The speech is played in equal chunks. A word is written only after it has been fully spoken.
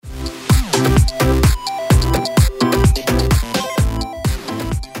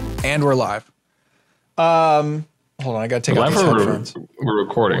And we're live. Hold on, I gotta take out these headphones. We're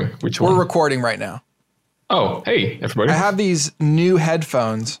recording. Which one? We're recording right now. Oh, hey, everybody. I have these new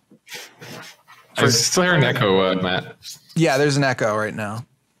headphones. I still hear an echo, Matt. Yeah, there's an echo right now.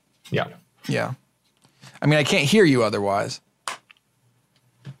 Yeah. Yeah. I mean, I can't hear you otherwise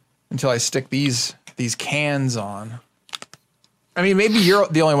until I stick these cans on. I mean, maybe you're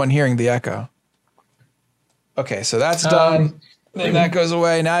the only one hearing the echo. Okay, so that's done. Then that goes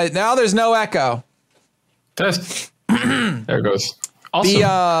away. Now there's no echo. Test. There it goes.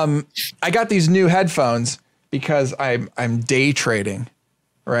 Awesome. I got these new headphones because I'm day trading,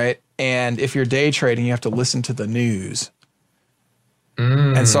 right? And if you're day trading, you have to listen to the news.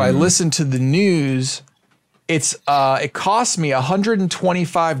 And so I listen to the news. It costs me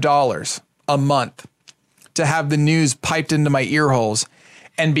 $125 a month to have the news piped into my ear holes.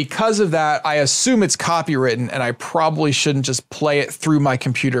 And because of that, I assume it's copywritten, and I probably shouldn't just play it through my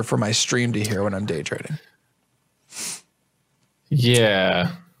computer for my stream to hear when I'm day trading.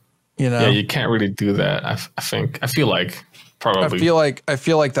 Yeah. You know? Yeah, you can't really do that. I feel like probably. I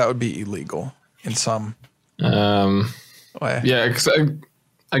feel like that would be illegal in some way. Yeah, because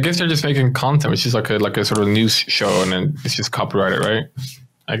I guess they're just making content, which is like a sort of news show, and then it's just copyrighted, right?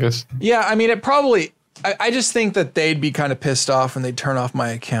 I guess. Yeah, I mean, it probably. I just think that they'd be kind of pissed off when they turn off my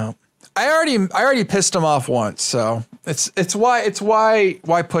account. I already pissed them off once, so it's why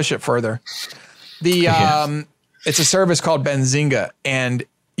push it further. It's a service called Benzinga, and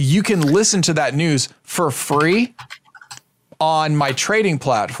you can listen to that news for free on my trading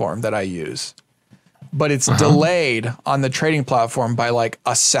platform that I use, but it's delayed on the trading platform by like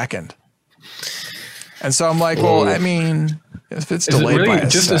a second. And so I'm like, well, I mean, if it's delayed really by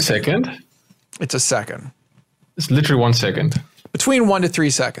just a second. It's a second. It's literally 1 second. Between 1 to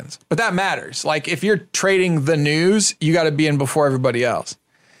 3 seconds. But that matters. Like if you're trading the news, you got to be in before everybody else.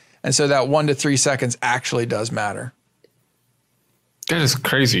 And so that 1 to 3 seconds actually does matter. That is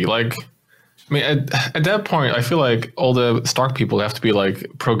crazy. Like, I mean, at that point, I feel like all the stock people have to be like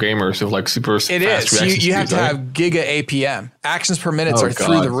pro gamers with like super fast reaction speeds. You have to have giga APM. Actions per minute are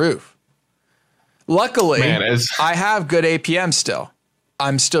through the roof. Luckily, I have good APM still.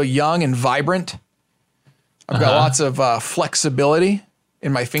 I'm still young and vibrant. I've got lots of flexibility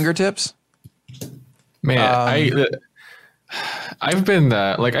in my fingertips. Man, I've been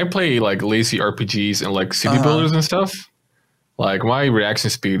like I play like lazy RPGs and like city builders and stuff. Like my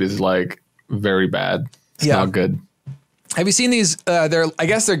reaction speed is like very bad. It's not good. Have you seen these? I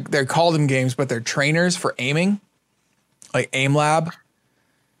guess they're called them games, but they're trainers for aiming, like Aim Lab,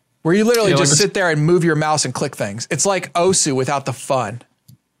 where you literally just sit there and move your mouse and click things. It's like Osu without the fun.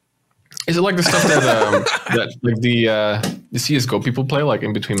 Is it like the stuff that like the CSGO people play like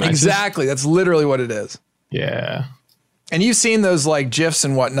in between matches? Exactly. That's literally what it is. Yeah. And you've seen those like GIFs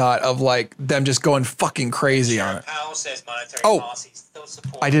and whatnot of like them just going fucking crazy on it. Oh,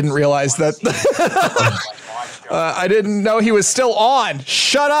 I didn't realize that. I didn't know he was still on.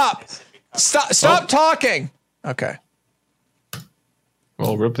 Shut up. Stop talking. Okay.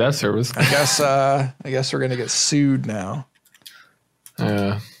 Well, rip that service. I guess we're going to get sued now.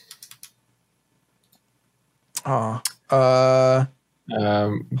 Hold on,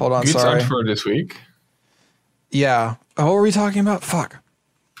 good sorry. time for this week. Yeah. What were we talking about? Fuck.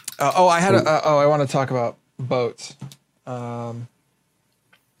 I want to talk about boats. Sorry.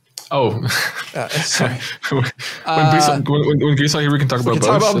 When Grease not here, we can talk about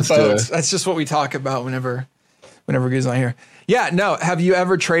boats. That's just what we talk about whenever Grease not here. Yeah. No. Have you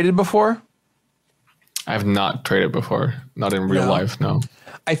ever traded before? I have not traded before. Not in real life. No.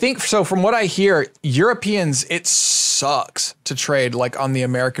 I think so. From what I hear, Europeans, it sucks to trade like on the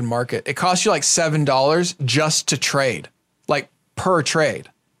American market. It costs you like $7 just to trade, like per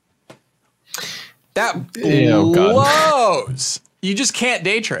trade. That blows. You just can't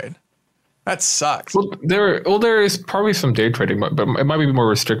day trade. That sucks. Well, there is probably some day trading, but it might be more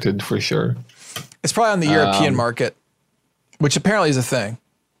restricted for sure. It's probably on the European market, which apparently is a thing.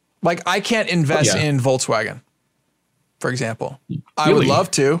 Like I can't invest in Volkswagen, for example. Really? I would love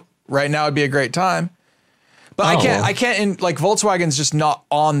to. Right now would be a great time. But I can't like Volkswagen's just not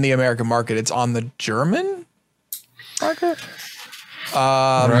on the American market. It's on the German market.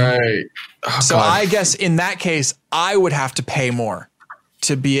 Right. So I guess in that case, I would have to pay more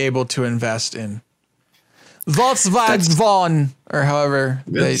to be able to invest in Volkswagen or however.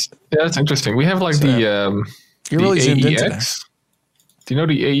 That's interesting. We have like you're really zoomed in today. Do you know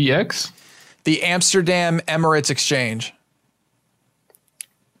the AEX? The Amsterdam Emirates Exchange.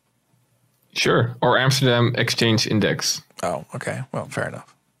 Sure. Or Amsterdam Exchange Index. Oh, okay. Well, fair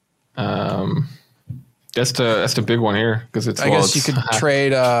enough. That's the big one here because it's. I guess you could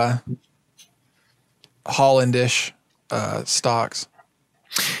trade Hollandish stocks.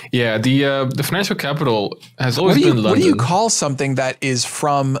 Yeah, the financial capital has always been London. What do you call something that is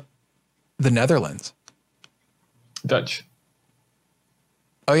from the Netherlands? Dutch.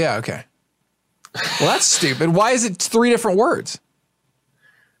 Oh yeah, okay. Well, that's stupid. Why is it 3 different words?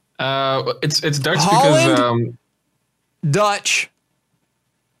 It's Dutch Holland, because Dutch.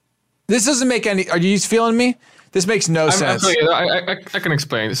 This doesn't make any. Are you feeling me? This makes no sense. I can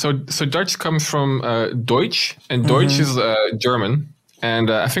explain. So Dutch comes from Deutsch, and Deutsch is German.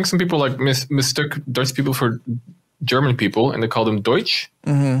 And I think some people like mistook Dutch people for German people, and they called them Deutsch,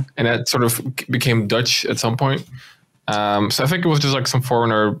 and that sort of became Dutch at some point. So I think it was just like some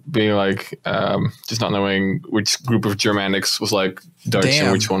foreigner being like, just not knowing which group of Germanics was like Dutch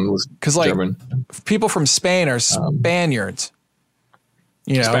and which one was German. Like people from Spain are Spaniards.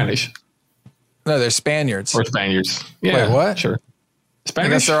 You know, Spanish. No, they're Spaniards. Or Spaniards. Yeah. Wait, what? Sure. Spanish.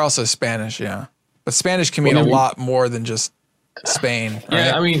 I guess they're also Spanish. Yeah, but Spanish can mean a lot more than just Spain. Right?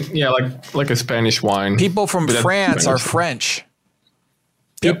 Yeah, I mean, yeah, like a Spanish wine. People from France are French.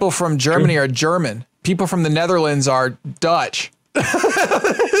 People from Germany are German. People from the Netherlands are Dutch. See,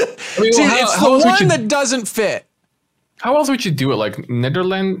 it's the one that doesn't fit. How else would you do it? Like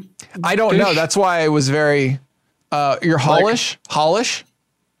Netherlands? I don't know. That's why I was very. You're Hollish? Hollish?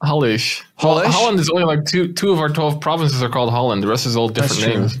 Hollish. Well, Holland is only like two of our 12 provinces are called Holland. The rest is all different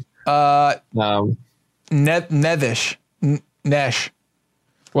names. Nethish. Nesh.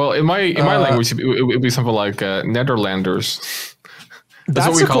 Well, in my language, it would be something like Netherlanders. That's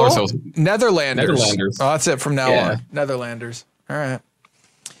what we call ourselves. Netherlanders. Oh, that's it from now on. Netherlanders. All right.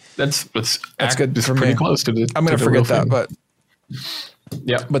 That's good for pretty me. Close to the. I'm gonna forget that, but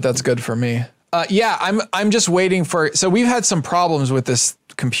yeah. But that's good for me. Yeah, I'm just waiting for. So we've had some problems with this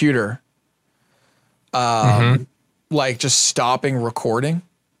computer. Like just stopping recording,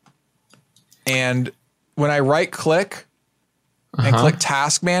 and when I right click and click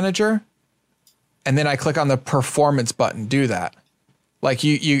Task Manager, and then I click on the Performance button, do that. Like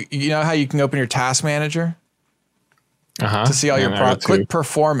you know how you can open your Task Manager to see all your products. Click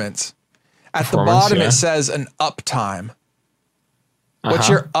Performance. At the bottom, it says an uptime. What's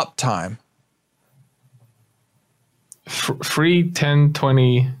your uptime? 3, 10,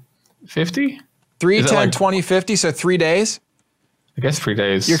 20, 50? 3, 10, 20, 50, so 3 days? I guess 3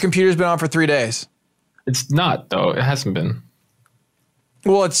 days. Your computer's been on for 3 days. It's not, though. It hasn't been.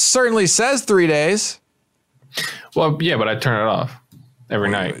 Well, it certainly says 3 days. Well, yeah, but I turn it off every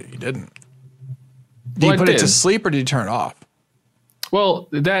night. You didn't. Did you put it to sleep or did you turn it off? Well,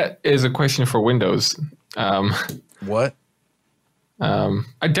 that is a question for Windows. What? I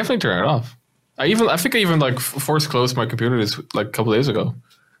definitely turn it off. I think I even like force closed my computer this like a couple days ago.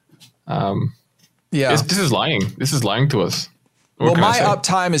 Yeah. This is lying. This is lying to us. Well, my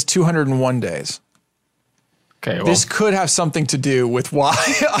uptime is 201 days. Okay. Well, this could have something to do with why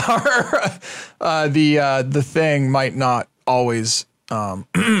our the thing might not always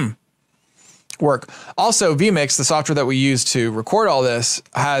work. Also, vMix, the software that we use to record all this,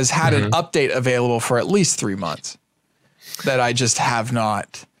 has had an update available for at least 3 months that I just have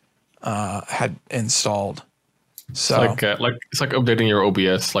not had installed. So it's like updating your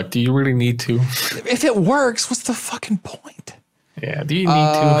OBS. Like, do you really need to? If it works, what's the fucking point? Yeah, do you need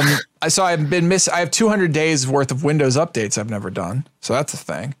to? So I have 200 days worth of Windows updates I've never done. So that's a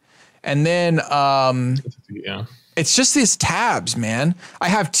thing. And then it's just these tabs, man. I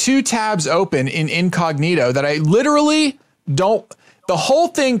have 2 tabs open in incognito that I literally don't. The whole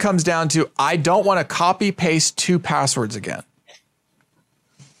thing comes down to I don't want to copy paste 2 passwords again.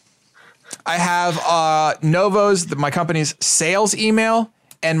 I have Novo's, my company's sales email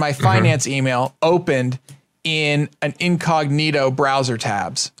and my finance email opened in an incognito browser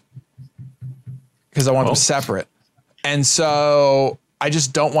tabs because I want them separate. And so I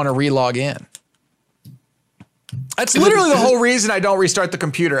just don't want to relog in. That's literally the whole reason I don't restart the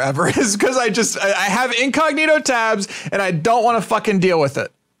computer ever is because I have incognito tabs and I don't want to fucking deal with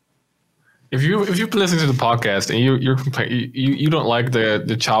it. If you've been listening to the podcast and you don't like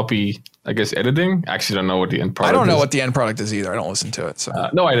the choppy, I guess, editing, I actually don't know what the end product is. I don't know what the end product is either. I don't listen to it. So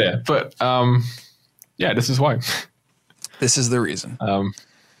no idea. But yeah, this is why. This is the reason.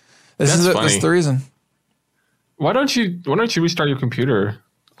 This is the reason. Why don't you restart your computer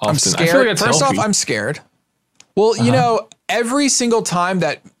often? I'm scared. First off, I'm scared. Well, you know, every single time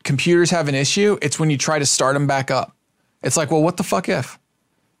that computers have an issue, it's when you try to start them back up. It's like, well, what the fuck if?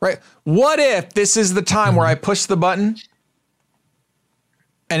 Right? What if this is the time where I push the button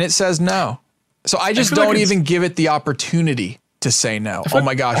and it says no? So I just don't even give it the opportunity to say no. Oh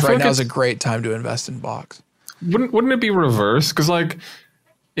my gosh, right now is a great time to invest in Box. Wouldn't it be reverse? Because like,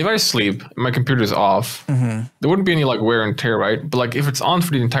 if I sleep, and my computer's off, there wouldn't be any like wear and tear, right? But like, if it's on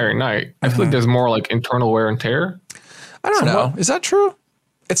for the entire night, I feel like there's more like internal wear and tear. I don't know. Is that true?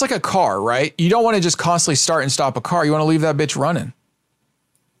 It's like a car, right? You don't want to just constantly start and stop a car. You want to leave that bitch running.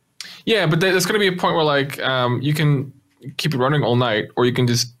 Yeah, but there's going to be a point where like you can keep it running all night, or you can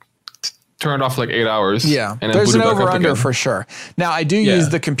just turn it off for like 8 hours. Yeah, and then there's boot an it back up over-under again. for sure. Now, I do use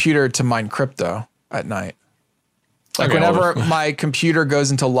the computer to mine crypto at night. Like Okay, whenever my computer goes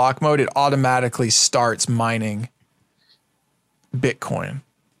into lock mode, it automatically starts mining Bitcoin.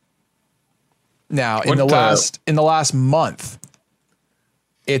 Now, in the last month,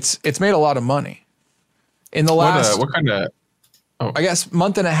 it's made a lot of money. In the last what kind of? I guess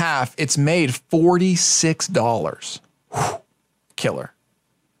month and a half, it's made $46. Killer.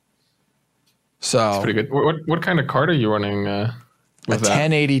 So That's pretty good. What kind of card are you running a with that?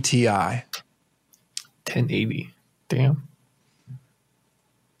 1080 Ti. 1080. Damn.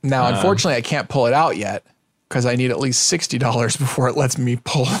 Now, unfortunately, I can't pull it out yet because I need at least $60 before it lets me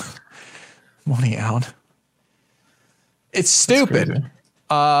pull money out. It's stupid.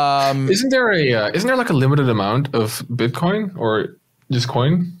 Isn't there like a limited amount of Bitcoin or just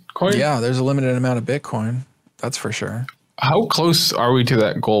coin? Yeah, there's a limited amount of Bitcoin. That's for sure. How close are we to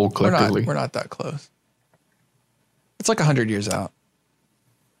that goal collectively? We're not that close. It's like 100 years out.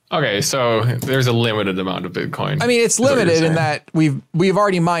 Okay, so there's a limited amount of Bitcoin. I mean, it's limited in that we've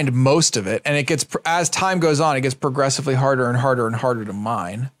already mined most of it, and it gets, as time goes on, it gets progressively harder and harder and harder to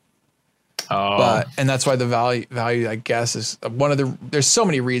mine. Oh. And that's why the value, I guess, is one of the. There's so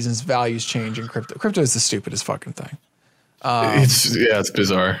many reasons values change in crypto. Crypto is the stupidest fucking thing. It's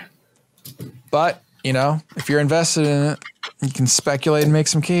bizarre. But you know, if you're invested in it, you can speculate and make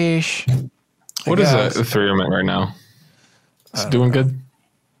some cash. What is Ethereum at right now? It's doing good.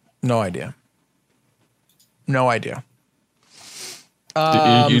 No idea. No idea.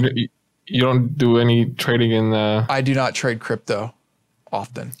 You don't do any trading in I do not trade crypto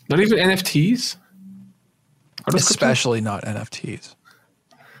often. Not even NFTs? Especially not NFTs.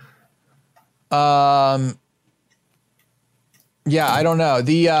 Yeah, I don't know.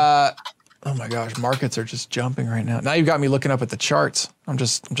 Oh my gosh, markets are just jumping right now. Now you've got me looking up at the charts. I'm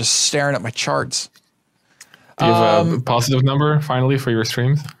just staring at my charts. Do you have a positive number finally for your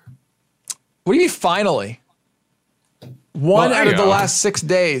streams? What do you mean finally? One out of the last 6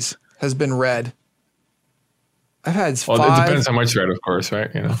 days has been red. I've had five. Well, it depends how much red, of course,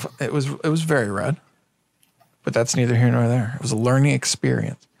 right? You know, it was very red, but that's neither here nor there. It was a learning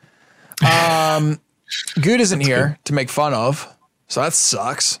experience. Good isn't here to make fun of, so that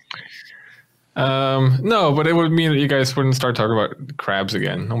sucks. No, but it would mean that you guys wouldn't start talking about crabs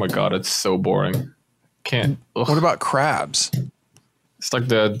again. Oh my god, it's so boring. Can't. Ugh. What about crabs? It's like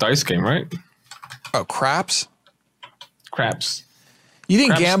the dice game, right? Oh, craps? Craps. You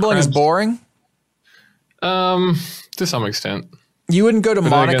think gambling is boring? To some extent. You wouldn't go to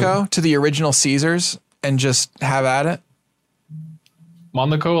Monaco, to the original Caesars, and just have at it?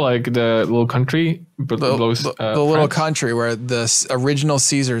 Monaco, like the little country, but the little country where the original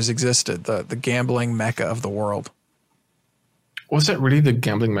Caesars existed, the gambling mecca of the world. Was that really the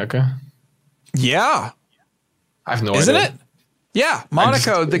gambling mecca? Yeah. I have no idea. Isn't it? Yeah,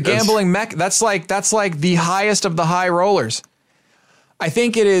 Monaco, the gambling mecca. That's like the highest of the high rollers. I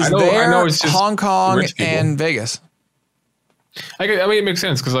think it is Hong Kong and Vegas. I mean, it makes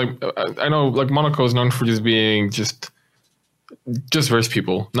sense because like I know like Monaco is known for just being just rich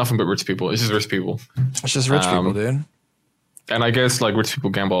people, nothing but rich people. It's just rich people. It's just rich people, dude. And I guess like rich people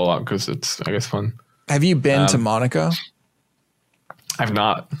gamble a lot because it's, I guess, fun. Have you been to Monaco? I've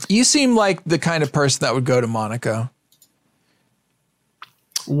not. You seem like the kind of person that would go to Monaco.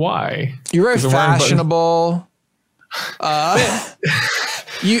 Why? You're very fashionable.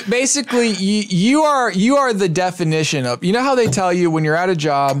 You basically you are the definition of, you know how they tell you when you're at a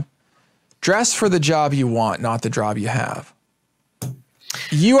job, dress for the job you want, not the job you have.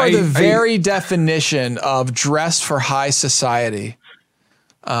 You are the very definition of dress for high society.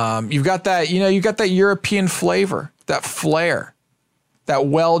 You've got that, you've got that European flavor, that flair, that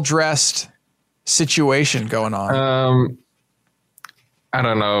well-dressed situation going on. I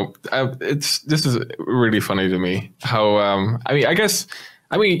don't know. This is really funny to me. How I'm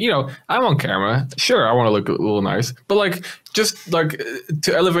on camera. Sure, I want to look a little nice, but like just like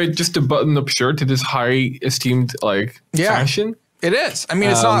to elevate just a button-up shirt to this high esteemed fashion. It is. I mean,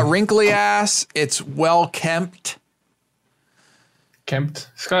 it's not wrinkly ass. It's well kempt. Kempt.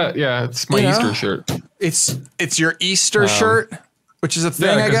 It's my Easter shirt. It's your Easter shirt, which is a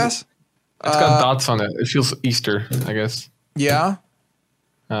thing, I guess. It's got dots on it. It feels Easter, I guess. Yeah.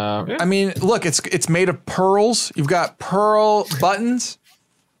 Yeah. I mean, look, it's made of pearls. You've got pearl buttons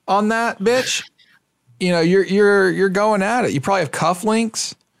on that bitch. You know, you're going at it. You probably have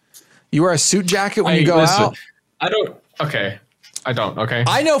cufflinks. You wear a suit jacket when you go out. I don't. Okay. I don't. Okay.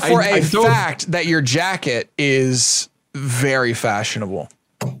 I know for a fact that your jacket is very fashionable.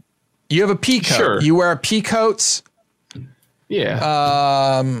 You have a pea coat. Sure. You wear pea coats.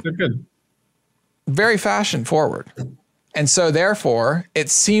 Yeah. They're good. Very fashion forward. And so therefore, it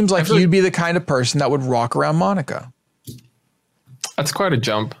seems like you'd be the kind of person that would rock around Monaco. That's quite a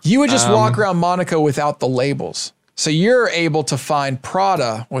jump. You would just walk around Monaco without the labels. So you're able to find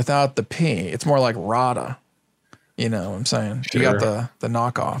Prada without the P. It's more like Rada. You know what I'm saying? Sure. You got the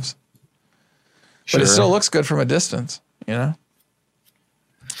knockoffs. Sure. But it still looks good from a distance, you know?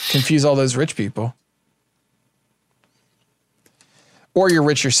 Confuse all those rich people. Or you're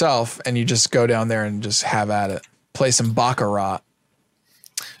rich yourself and you just go down there and just have at it. Play some baccarat.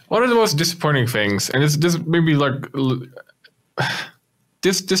 One of the most disappointing things, and this maybe like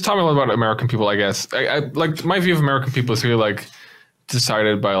this taught me a lot about American people, I guess. I like my view of American people is really like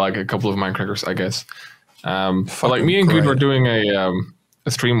decided by like a couple of Minecrafters, I guess. But like me and Good were doing a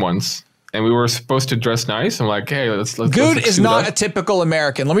stream once, and we were supposed to dress nice. I'm like, hey, let's Good is not a typical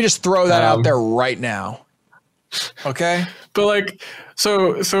American. Let me just throw that out there right now. Okay. But like,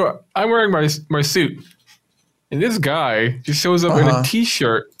 so I'm wearing my suit. And this guy just shows up in a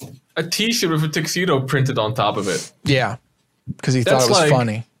t-shirt with a tuxedo printed on top of it. Yeah, because he thought it was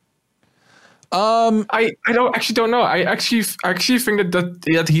funny. I don't know. I actually think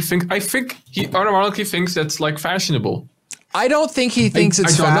that he thinks. I think he automatically thinks that's like fashionable. I don't think he thinks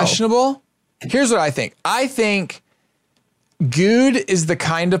it's fashionable. Here's what I think. I think Good is the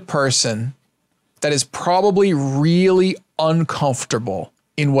kind of person that is probably really uncomfortable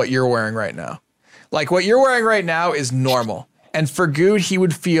in what you're wearing right now. Like what you're wearing right now is normal. And for Good, he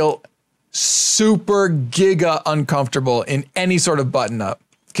would feel super giga uncomfortable in any sort of button up.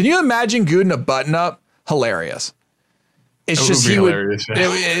 Can you imagine Good in a button up? Hilarious. It's just he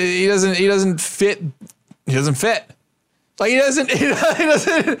doesn't fit. He doesn't fit. Like he doesn't.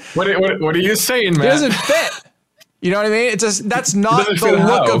 What are you saying, man? He doesn't fit. You know what I mean? It's just that's not the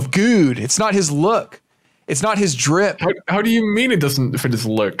look of Good. It's not his look. It's not his drip. How do you mean it doesn't fit his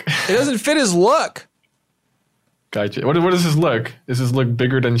look? It doesn't fit his look. Gotcha. What is his look? Is his look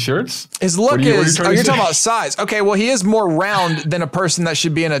bigger than shirts? His look is. You're talking about size. Okay, well, he is more round than a person that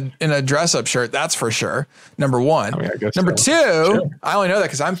should be in a dress up shirt. That's for sure. Number one. I guess Number two. Sure. I only know that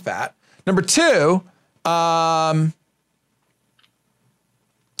because I'm fat. Number two.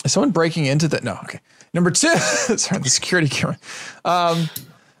 Is someone breaking into that? No. Okay. Number two. Sorry, the security camera.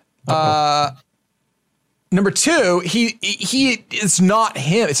 Number two, he it's not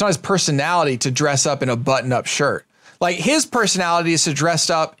him. It's not his personality to dress up in a button-up shirt. Like his personality is to dress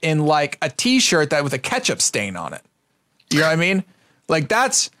up in like a t-shirt that with a ketchup stain on it. You know what I mean? Like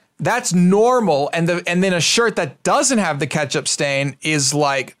that's normal. And then a shirt that doesn't have the ketchup stain is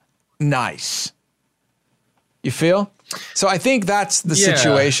like nice. You feel? So I think that's the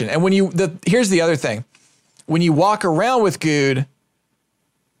situation. And when here's the other thing. When you walk around with Good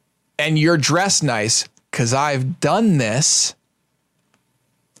and you're dressed nice, because I've done this,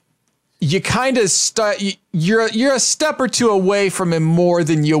 you kind of you're a step or two away from him more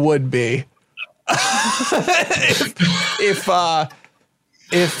than you would be if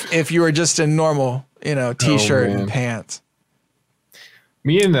you were just in normal, t-shirt and pants.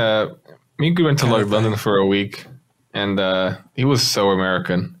 Me and Good went to London for a week, and he was so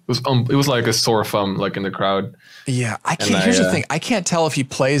American. It was like a sore thumb, like in the crowd. Yeah, here's the thing. I can't tell if he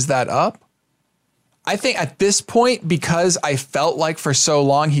plays that up. I think at this point, because I felt like for so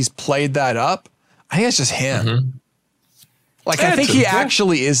long he's played that up, I think it's just him. Mm-hmm. Like, I think he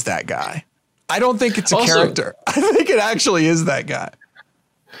actually is that guy. I don't think it's a character. I think it actually is that guy.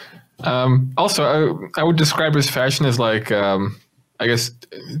 Also, I would describe his fashion as like, I guess,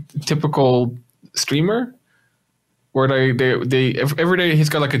 typical streamer, where they every day he's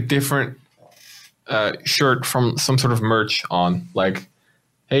got like a different shirt from some sort of merch on, like.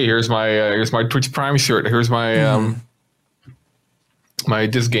 Hey, here's my Twitch Prime shirt. Here's my my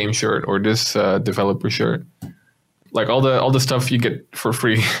this game shirt or this developer shirt. Like all the stuff you get for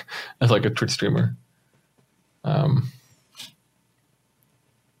free as like a Twitch streamer.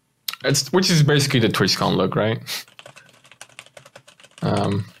 Which is basically the TwitchCon look, right?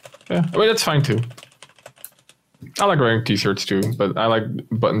 Yeah, I mean that's fine too. I like wearing t-shirts too, but I like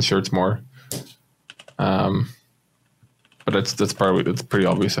button shirts more. But that's pretty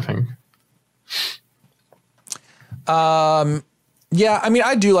obvious, I think. Yeah, I mean,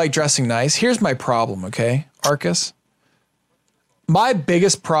 I do like dressing nice. Here's my problem, okay, Arcus. My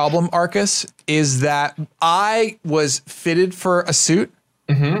biggest problem, Arcus, is that I was fitted for a suit.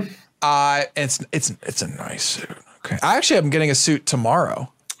 Mm-hmm. It's a nice suit. Okay. I actually am getting a suit tomorrow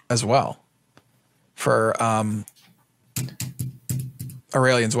as well for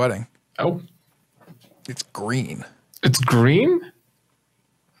Aurelian's wedding. Oh. It's green. It's green?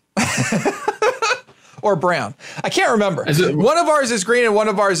 Or brown. I can't remember. One of ours is green and one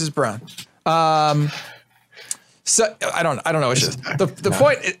of ours is brown. So I don't know what it is. The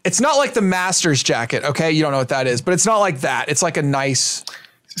point, it's not like the Masters jacket, okay? You don't know what that is, but it's not like that. It's like a nice.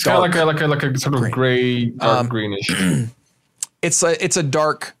 It's kind of like a sort of green. gray, dark greenish. It's a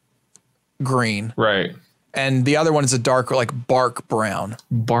dark green. Right. And the other one is a dark, like bark brown.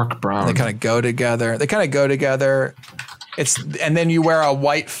 Bark brown. They kind of go together. And then you wear a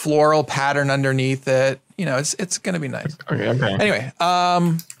white floral pattern underneath it. You know, it's going to be nice. Okay. Anyway.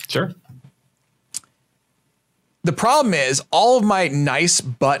 Sure. The problem is all of my nice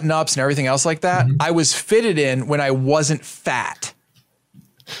button ups and everything else like that, I was fitted in when I wasn't fat.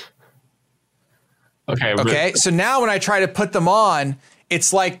 Okay. So now when I try to put them on,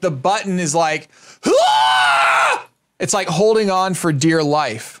 it's like the button is like, ah! It's like holding on for dear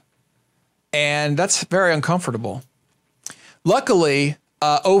life. And that's very uncomfortable. Luckily,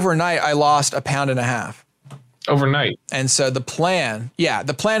 overnight, I lost 1.5 pounds. Overnight. And so the plan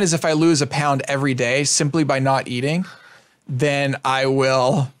is if I lose 1 pound every day simply by not eating, then I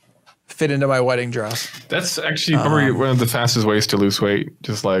will fit into my wedding dress. That's actually probably one of the fastest ways to lose weight.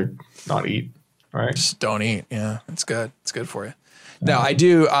 Just like not eat, right? Just don't eat. Yeah, it's good. It's good for you. Now I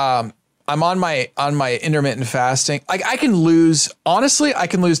do. I'm on my intermittent fasting. I can lose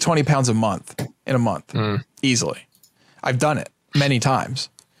 20 pounds in a month easily. I've done it many times.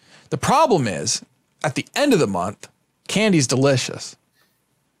 The problem is at the end of the month, candy's delicious.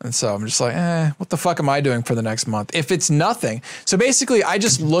 And so I'm just like, what the fuck am I doing for the next month? If it's nothing. So basically I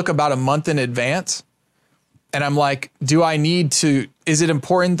just look about a month in advance and I'm like, is it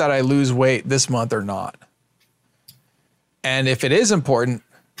important that I lose weight this month or not? And if it is important,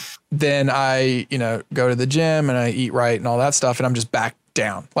 then I, go to the gym and I eat right and all that stuff. And I'm just back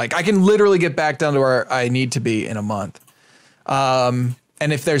down. Like I can literally get back down to where I need to be in a month. And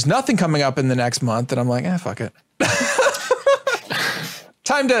if there's nothing coming up in the next month, then I'm like, fuck it.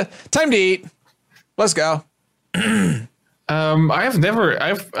 Time to eat. Let's go. I've been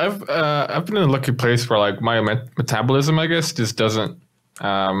in a lucky place where like my metabolism, I guess, just doesn't.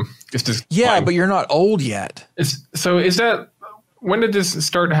 It's just but you're not old yet. When did this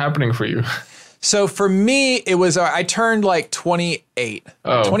start happening for you? So for me, it was I turned like 28.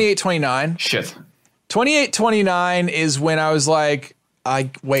 28, 29. Shit. 28, 29 is when I was like,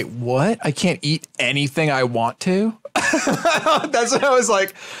 wait, what? I can't eat anything I want to? That's when I was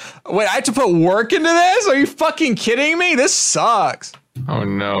like, wait, I have to put work into this? Are you fucking kidding me? This sucks. Oh,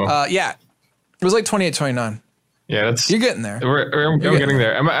 no. Yeah. It was like 28, 29. Yeah, you're getting there. We're getting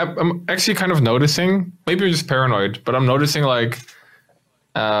there. I'm actually kind of noticing, maybe you're just paranoid, but I'm noticing like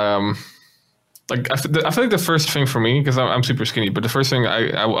I feel like the first thing for me, because I'm super skinny, but the first thing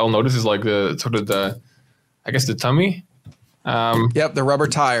I'll notice is like the tummy. Yep, the rubber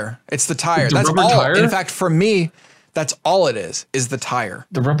tire. It's the tire. That's all. Tire? In fact, for me, that's all it is the tire.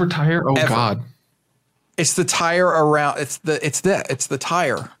 The rubber tire? Oh, God. It's the tire around. It's the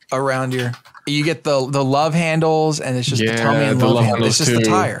tire around you get the love handles and it's just the tummy and love handles. It's just the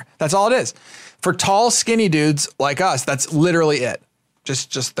tire. That's all it is. For tall, skinny dudes like us, that's literally it.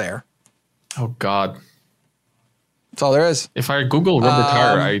 Just there. Oh, God. That's all there is. If I Google rubber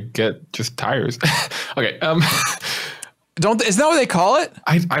tire, I get just tires. Okay. Isn't that what they call it?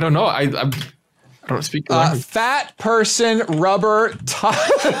 I don't know. I don't speak language. Fat person rubber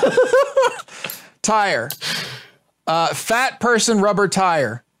tire. Fat person rubber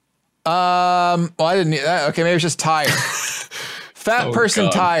tire. Well, I didn't need that. Okay, maybe it's just tire. Fat person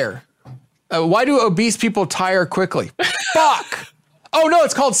tire. Why do obese people tire quickly? Fuck. Oh no,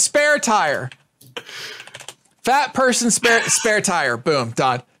 it's called spare tire. Fat person spare tire. Boom,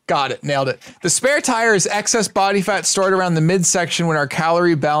 done. Got it. Nailed it. The spare tire is excess body fat stored around the midsection when our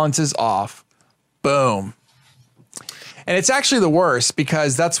calorie balance is off. Boom. And it's actually the worst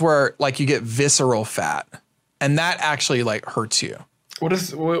because that's where like you get visceral fat. And that actually like hurts you. What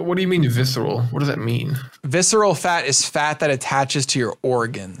do you mean visceral? What does that mean? Visceral fat is fat that attaches to your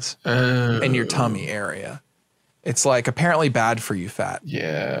organs in your tummy area. It's like apparently bad for you fat.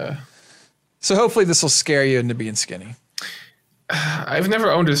 Yeah. So hopefully this will scare you into being skinny. I've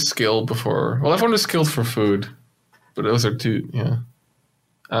never owned a skill before. Well, I've owned a skill for food, but those are two. Yeah.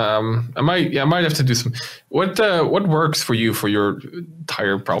 I might have to do some. What works for you for your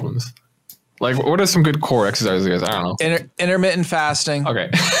tire problems? Like, what are some good core exercises, guys? I don't know. Intermittent fasting, Okay.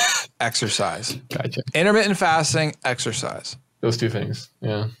 exercise. Gotcha. Intermittent fasting, exercise. Those two things.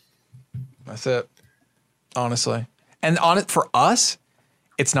 Yeah. That's it. Honestly. And on it for us,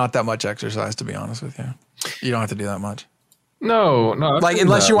 it's not that much exercise, to be honest with you. You don't have to do that much. No. Like,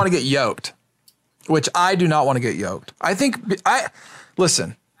 unless you want to get yoked, which I do not want to get yoked.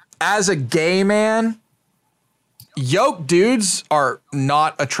 Listen, as a gay man, yoked dudes are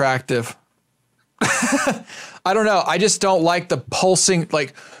not attractive. I don't know. I just don't like the pulsing,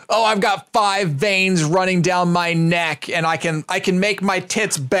 like, oh, I've got 5 veins running down my neck and I can make my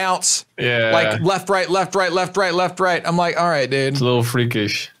tits bounce. Yeah. Like left, right, left, right, left, right, left, right. I'm like, all right, dude. It's a little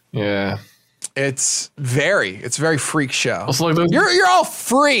freakish. Yeah. It's very freak show. Also, like those, You're all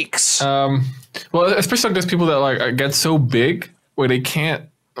freaks. well, especially like those people that like get so big where they can't,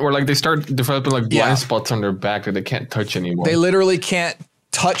 or like they start developing like blind spots on their back that they can't touch anymore. They literally can't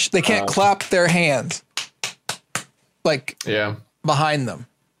touch. They can't clap their hands like behind them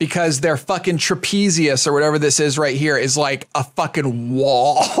because their fucking trapezius or whatever this is right here is like a fucking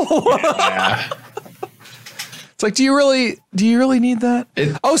wall. Yeah. It's like, do you really need that?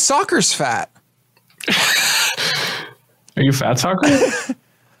 Soccer's fat. Are you fat, Soccer?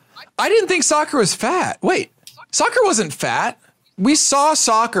 I didn't think soccer was fat. Wait, soccer wasn't fat. We saw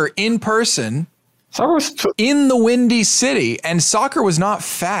soccer in person. Soccer was in the Windy City, and soccer was not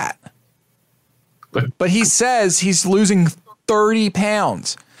fat. But he says he's losing 30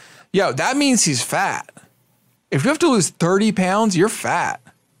 pounds. Yo, that means he's fat. If you have to lose 30 pounds, you're fat.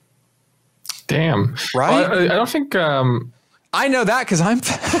 Damn. Right? Well, I don't think... I know that because I'm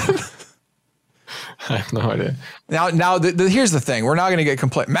fat. I have no idea. Now, here's the thing. We're not going to get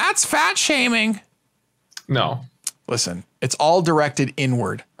complaint. Matt's fat shaming. No. Listen, it's all directed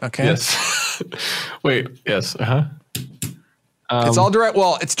inward, okay? Yes. Wait, yes. Uh-huh. It's all direct.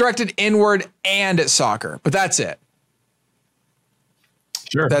 Well, it's directed inward and at soccer, but that's it.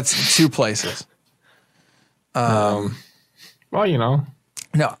 Sure. That's 2 places. Well, you know.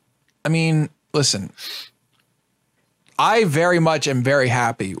 No, I mean, listen, I very much am very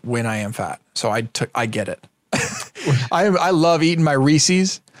happy when I am fat. So I get it. I love eating my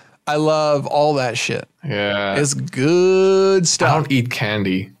Reese's. I love all that shit. Yeah. It's good stuff. I don't eat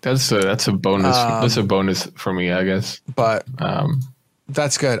candy. That's a bonus. That's a bonus for me, I guess. But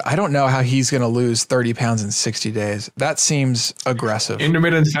that's good. I don't know how he's going to lose 30 pounds in 60 days. That seems aggressive.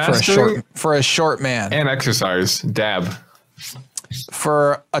 Intermittent fasting for a short man. And exercise. Dab.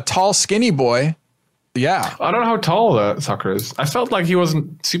 For a tall, skinny boy, yeah. I don't know how tall Soccer is. I felt like he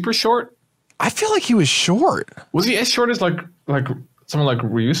wasn't super short. I feel like he was short. Was he as short as like someone like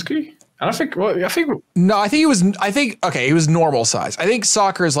Ryusuke? I don't think. Well, I think. No, I think he was. Okay, he was normal size. I think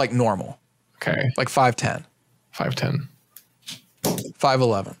soccer is like normal. Okay. Like 5'10". 5'10".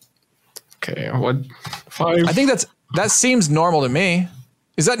 5'11". Okay. What? 5? I think that seems normal to me.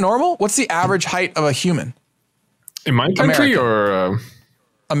 Is that normal? What's the average height of a human? In my country America. or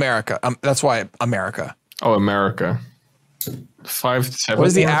America? That's why America. Oh, America. 5'7". What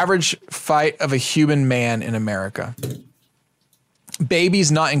is the average height of a human man in America?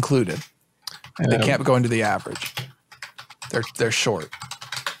 Babies not included. They can't go into the average. They're short.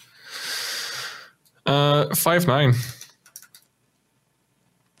 5'9".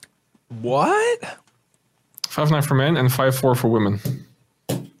 What? 5'9" for men and 5'4" for women.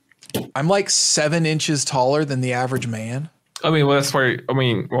 I'm like 7 inches taller than the average man. I mean, well, that's why. I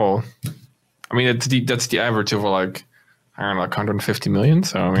mean, that's the average of like, I don't know, like 150 million.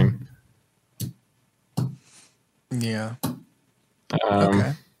 So I mean, yeah.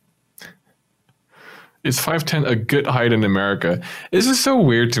 Okay. Is 5'10" a good height in America? This is so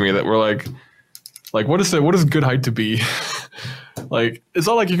weird to me that we're like what is good height to be? Like, it's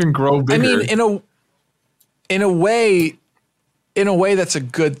not like you can grow bigger. I mean, in a way that's a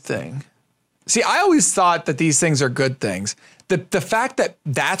good thing. See, I always thought that these things are good things. The fact that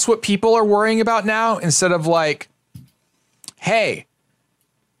that's what people are worrying about now, instead of like, hey,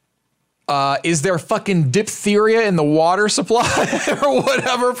 is there fucking diphtheria in the water supply or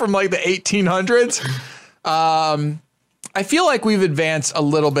whatever from like the 1800s? I feel like we've advanced a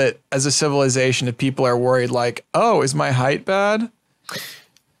little bit as a civilization if people are worried like, oh, is my height bad?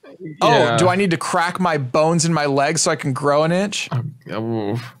 Yeah. Oh, do I need to crack my bones in my legs so I can grow an inch?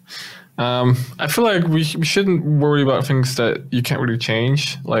 I feel like we shouldn't worry about things that you can't really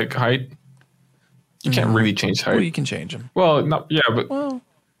change, like height. You can't really change height. Well, you can change them. Well, not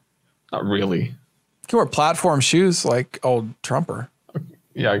not really. You can wear platform shoes like old Trumper.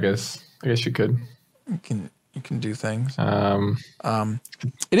 Yeah, I guess you could. You can do things.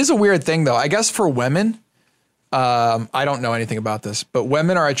 It is a weird thing though. I guess for women, I don't know anything about this, but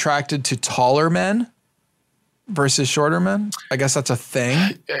women are attracted to taller men versus shorter men. I guess that's a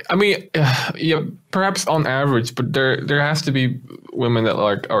thing. I mean, yeah, perhaps on average, but there has to be women that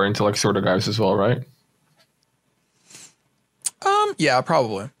like are into like shorter guys as well, right? Yeah,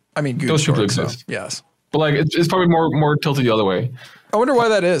 probably. I mean, those people short, exist. So, yes, but like it's probably more tilted the other way. I wonder why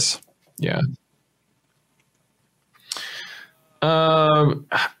that is. Yeah.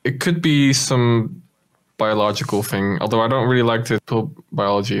 It could be some biological thing, although I don't really like to pull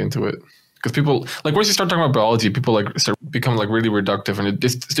biology into it. Because people, like, once you start talking about biology, people like start become like really reductive, and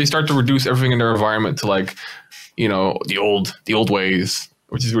they start to reduce everything in their environment to like, you know, the old ways,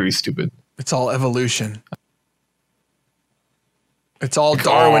 which is really stupid. It's all evolution. It's all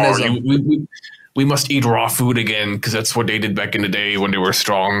Darwinism. We must eat raw food again because that's what they did back in the day when they were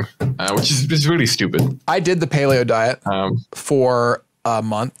strong, which is really stupid. I did the paleo diet for a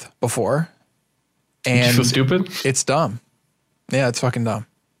month before, and you feel stupid? It's dumb. Yeah, it's fucking dumb.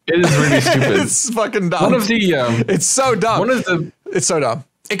 It is really stupid. It's fucking dumb. One of the it's so dumb. It's so dumb.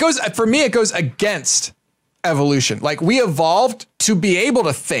 It goes against evolution. Like, we evolved to be able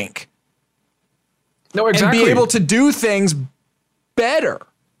to think. No, exactly. And be able to do things better.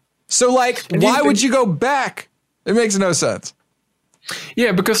 So like, why would you go back? It makes no sense.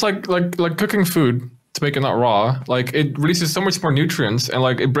 Yeah, because like cooking food to make it not raw, like it releases so much more nutrients, and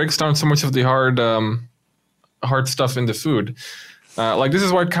like it breaks down so much of the hard stuff in the food. Like, this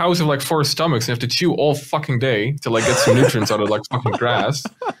is why cows have like 4 stomachs and have to chew all fucking day to like get some nutrients out of like fucking grass.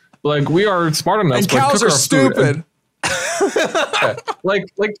 Like, we are smart enough. And to, like, cows are stupid. Yeah, like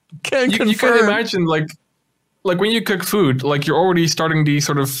you can imagine like when you cook food, like you're already starting the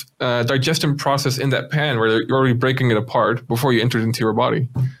sort of digestion process in that pan where you're already breaking it apart before you enter it into your body,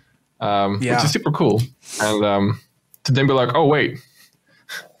 which is super cool. And to then be like, oh wait,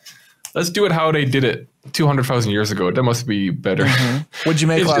 let's do it how they did it 200,000 years ago. That must be better. Mm-hmm. What'd you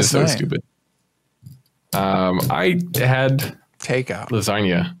make last night? It's so stupid. I had takeout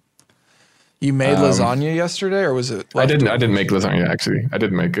lasagna. You made lasagna yesterday, or was it? I didn't make lasagna, actually. I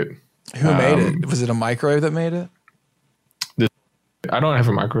didn't make it. Who made it? Was it a microwave that made it? I don't have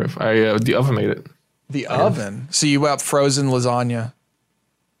a microwave. The oven made it. The oven? So you got frozen lasagna?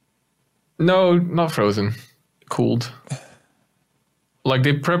 No, not frozen. Cooled. Like,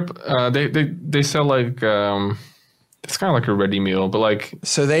 they prep. They sell like it's kind of like a ready meal, but like.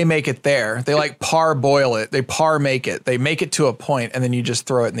 So they make it there. They like parboil it. They make it. They make it to a point, and then you just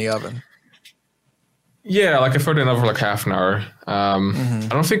throw it in the oven. Yeah, like I throw it in over like half an hour. I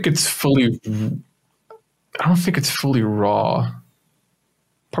don't think it's fully raw.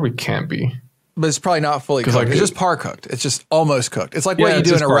 Probably can't be. But it's probably not fully cooked. Like, it's just par cooked. It's just almost cooked. It's like what you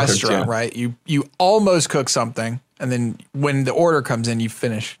do in a restaurant, right? You almost cook something, and then when the order comes in, you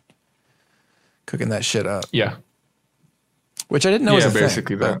finish cooking that shit up. Yeah. Which I didn't know was a thing. Yeah,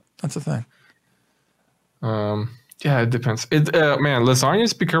 basically that. That's a thing. Yeah, it depends. Man,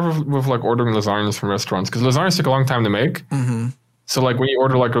 lasagnas, be careful with like ordering lasagnas from restaurants, because lasagnas take a long time to make. Mm-hmm. So like when you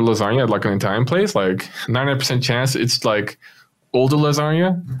order like a lasagna at like an Italian place, like 99% chance it's like older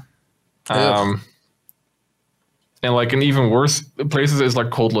lasagna. And like in even worse places is like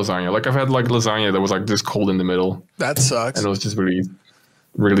cold lasagna. Like I've had like lasagna that was like this cold in the middle. That sucks. And it was just really,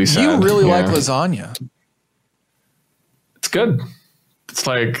 really sad. You really like lasagna. It's good. It's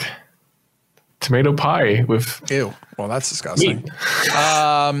like tomato pie with ew. Well, that's disgusting.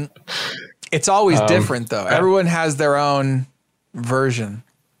 It's always different though. Everyone has their own version.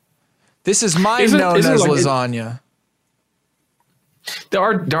 This is mine known as like lasagna. There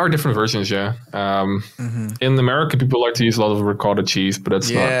are different versions, yeah. In America, people like to use a lot of ricotta cheese, but that's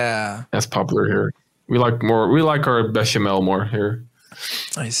not as popular here. We like our bechamel more here.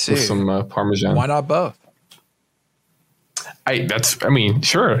 I see. With some Parmesan. Why not both?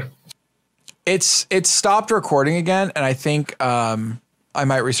 Sure. It's stopped recording again, and I think I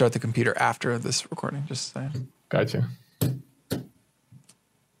might restart the computer after this recording. Just saying. Gotcha.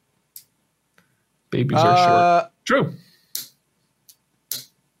 Babies are short. True.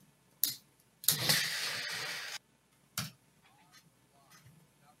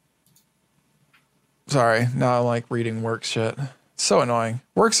 Sorry, now I'm like reading work shit. It's so annoying.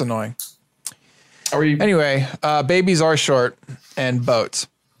 Work's annoying. Anyway, babies are short and boats.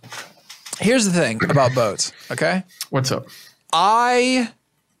 Here's the thing about boats, okay? What's up? I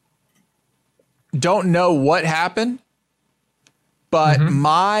don't know what happened, but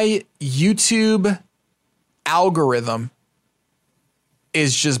my YouTube algorithm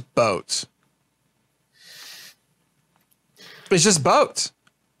is just boats. It's just boats.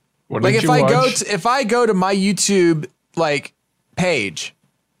 Like if I go to my YouTube like page,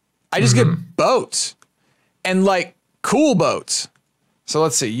 I just get boats. and like cool boats. So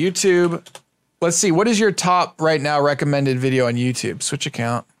let's see, YouTube. Let's see, what is your top right now recommended video on YouTube? Switch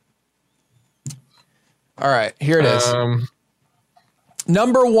account. All right, here it is.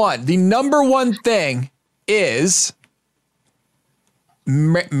 Number one, the number one thing is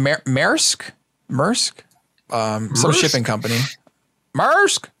Maersk, some shipping company.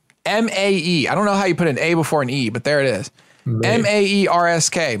 Maersk, M-A-E. I don't know how you put an A before an E, but there it is.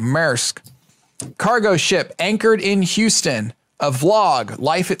 M-A-E-R-S-K, Maersk. Cargo ship anchored in Houston. A vlog,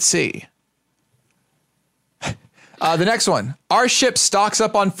 life at sea. The next one. Our ship stocks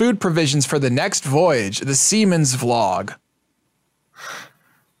up on food provisions for the next voyage. The Seaman's vlog.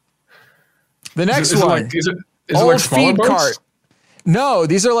 The next one. Is it old like smaller feed boats? cart. No,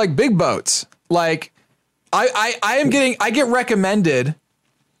 these are like big boats. Like I get recommended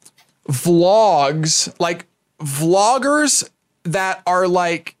vlogs, like vloggers that are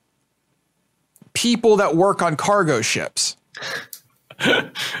like people that work on cargo ships.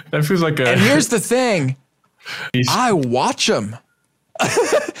 That feels like a. And here's the thing. I watch them.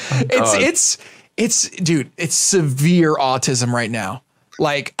 It's dude, it's severe autism right now.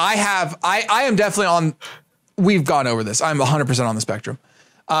 Like I am definitely on, we've gone over this. I'm 100% on the spectrum.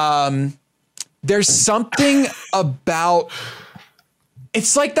 There's something about,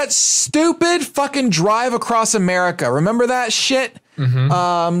 it's like that stupid fucking Drive Across America. Remember that shit?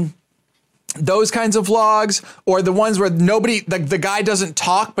 Mm-hmm. Those kinds of vlogs, or the ones where nobody, the guy doesn't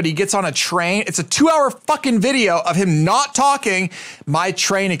talk, but he gets on a train. It's a 2-hour fucking video of him not talking. My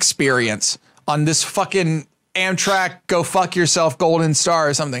train experience on this fucking Amtrak, go fuck yourself, Golden Star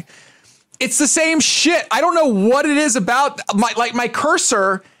or something. It's the same shit. I don't know what it is about my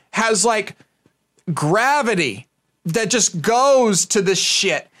cursor has like gravity that just goes to this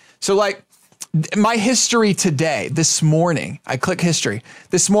shit. So like my history today, this morning, I click history.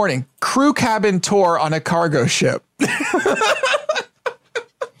 This morning, crew cabin tour on a cargo ship.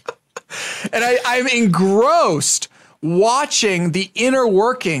 And I'm engrossed watching the inner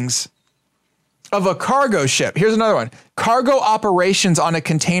workings of a cargo ship. Here's another one. Cargo operations on a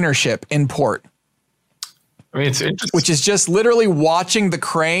container ship in port. I mean, it's interesting. Which is just literally watching the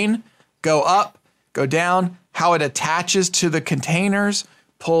crane go up, go down, how it attaches to the containers,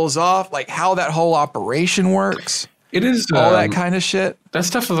 pulls off, like how that whole operation works. It is all that kind of shit. That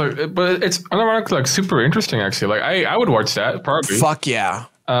stuff is like, but it's unironically like super interesting actually. Like I would watch that probably. Fuck yeah.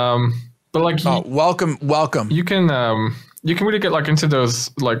 But like, welcome. You can really get like into those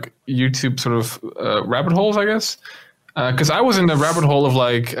like YouTube sort of rabbit holes, I guess. Because I was in the rabbit hole of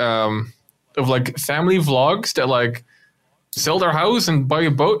like family vlogs that like sell their house and buy a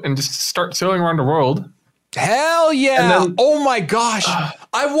boat and just start sailing around the world. Hell yeah. Then, oh my gosh.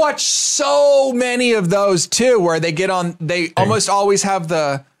 I've watched so many of those too, where they get on, they almost always have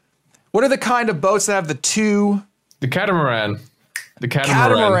what are the kind of boats that have the catamaran. The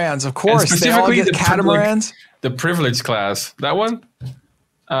catamarans, of course. They all get catamarans. The privilege class. That one?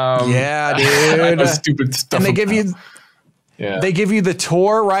 Yeah, dude. Stupid stuff. And they give you the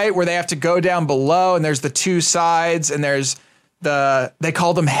tour, right? Where they have to go down below and there's the two sides and there's they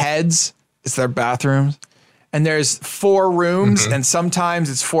call them heads. It's their bathrooms. And there's 4 rooms and sometimes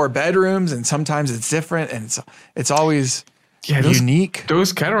it's 4 bedrooms and sometimes it's different and it's always unique.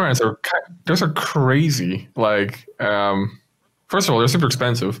 Those catamarans are crazy. Like, first of all, they're super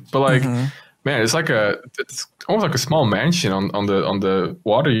expensive, but like, man, it's almost like a small mansion on the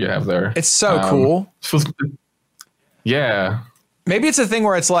water you have there. It's so cool. Yeah. Maybe it's a thing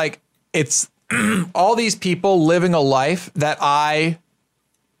where it's like, it's all these people living a life that I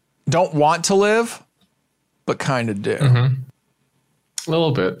don't want to live, but kind of do. A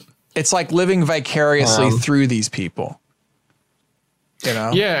little bit. It's like living vicariously through these people. You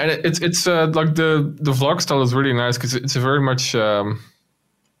know? Yeah, and it's like the vlog style is really nice because it's a very much very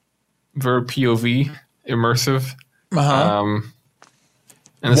POV immersive. And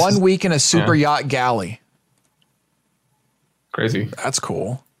 1 week in a super yacht galley. Crazy. That's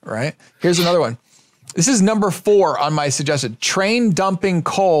cool, right? Here's another one. This is number 4 on my suggested. Train dumping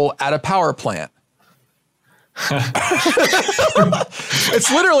coal at a power plant.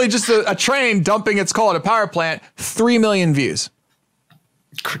 It's literally just a train dumping its coal at a power plant. 3 million views.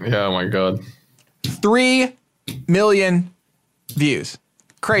 Yeah, oh my God. 3 million views.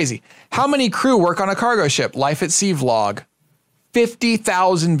 Crazy. How many crew work on a cargo ship? Life at Sea vlog.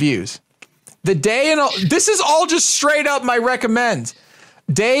 50,000 views. The day this is all just straight up my recommends.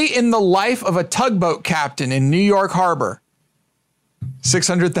 Day in the life of a tugboat captain in New York Harbor.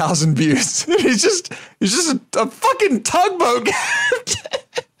 600,000 views. He's just a fucking tugboat captain.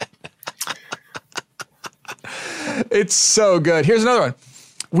 It's so good. Here's another one.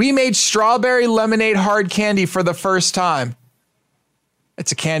 We made strawberry lemonade hard candy for the first time.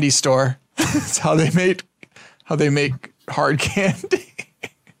 It's a candy store. That's how they make hard candy.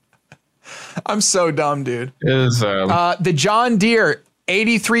 I'm so dumb, dude. The John Deere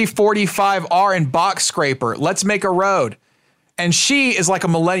 8345R and box scraper. Let's make a road. And she is like a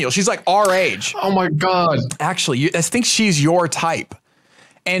millennial. She's like our age. Oh my God. Actually, I think she's your type.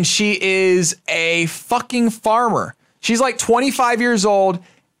 And she is a fucking farmer. She's like 25 years old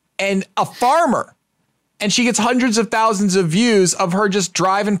and a farmer. And she gets hundreds of thousands of views of her just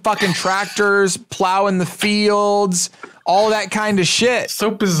driving fucking tractors, plowing the fields, all that kind of shit. So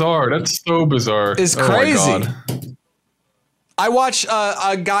bizarre. That's so bizarre. It's crazy. I watch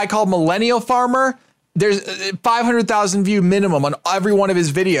a guy called Millennial Farmer. There's 500,000 view minimum on every one of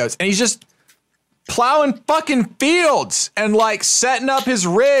his videos. And he's just plowing fucking fields and like setting up his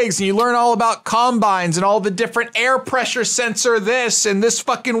rigs. And you learn all about combines and all the different air pressure sensor this and this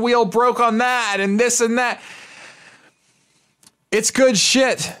fucking wheel broke on that and this and that. It's good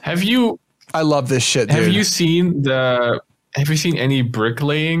shit. I love this shit, dude. Have you seen any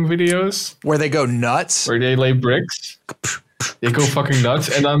bricklaying videos? Where they go nuts? Where they lay bricks? They go fucking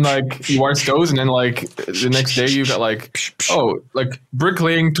nuts, and then like you watch those, and then like the next day you got like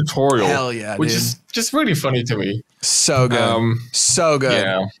bricklaying tutorial. Hell yeah, which dude. is just really funny to me. So good, so good.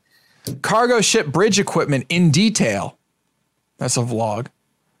 Yeah. Cargo ship bridge equipment in detail. That's a vlog.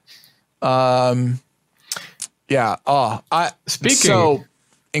 Yeah. Oh, Speaking. So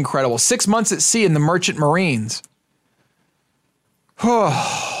incredible. 6 months at sea in the Merchant Marines.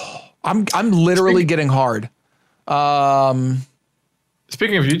 I'm literally getting hard.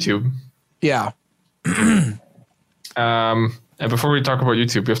 Speaking of YouTube. Yeah. And before we talk about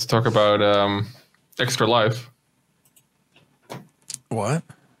YouTube, we have to talk about Extra Life. What?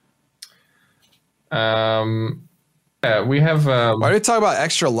 Yeah, we have. Why do we talk about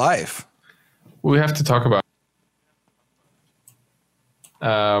Extra Life? We have to talk about.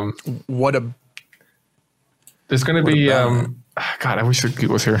 What a. There's going to be. God, I wish he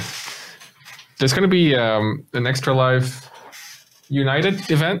was here. There's going to be an Extra Life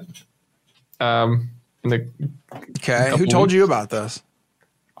United event. In the. Okay, who told you about this?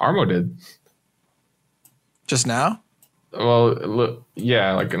 Armo did. Just now? Well,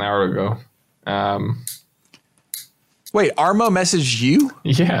 yeah, like an hour ago. Wait, Armo messaged you?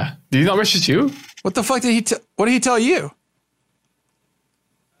 Yeah. Did he not message you? What the fuck did he? What did he tell you?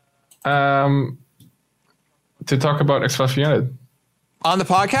 To talk about Extra Life United On the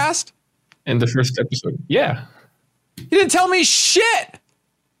podcast? in the first episode. Yeah. You didn't tell me shit.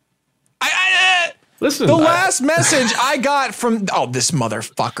 Listen. The last message I got from this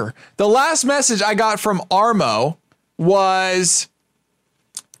motherfucker. The last message I got from Armo was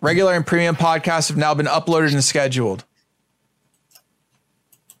regular and premium podcasts have now been uploaded and scheduled.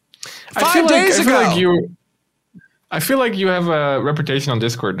 5 days ago. I feel like you have a reputation on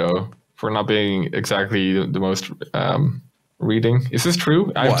Discord though for not being exactly the most reading. Is this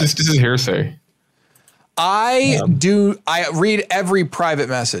true? This is hearsay. I read every private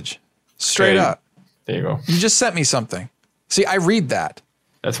message. Straight up. There you go. You just sent me something. See, I read that.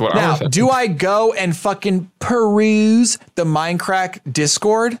 That's what now, I was. Do I go and fucking peruse the Minecraft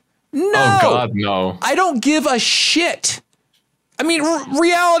Discord? No. Oh God, no. I don't give a shit. I mean,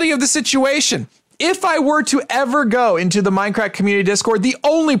 reality of the situation. If I were to ever go into the Minecraft community Discord, the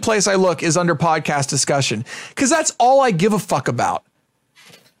only place I look is under podcast discussion because that's all I give a fuck about.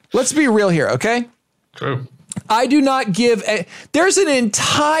 Let's be real here, okay? True. I do not give a... There's an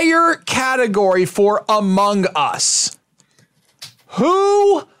entire category for Among Us.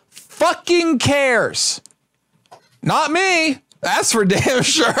 Who fucking cares? Not me. That's for damn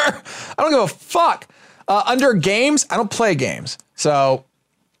sure. I don't give a fuck. Under games, I don't play games. So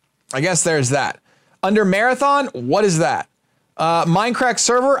I guess there's that. Under Marathon, what is that? Minecraft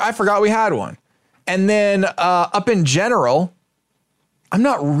server, I forgot we had one. And then up in general, I'm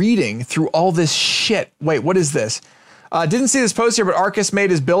not reading through all this shit. Wait, what is this? Didn't see this post here, but Arcus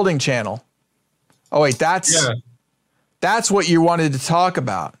made his building channel. Oh, wait, that's what you wanted to talk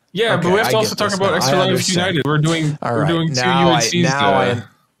about. Yeah, okay, but we have to also talk about Extra Life United. We're doing 2 UHCs.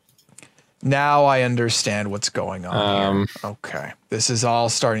 Now I understand what's going on here. Okay. This is all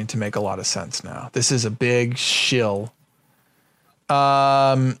starting to make a lot of sense now. This is a big shill.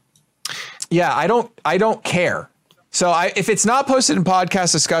 Yeah, I don't care. So if it's not posted in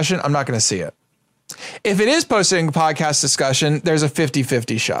podcast discussion, I'm not going to see it. If it is posted in podcast discussion, there's a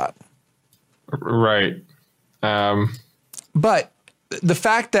 50-50 shot. Right. But the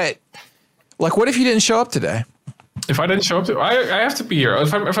fact that, like, what if you didn't show up today? If I didn't show up, I have to be here.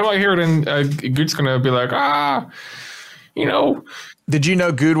 If I'm not here, then Goot's going to be like, you know. Did you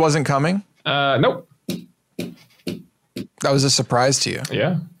know Good wasn't coming? Nope. That was a surprise to you.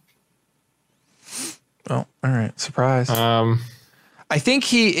 Yeah. Oh, all right. Surprise. I think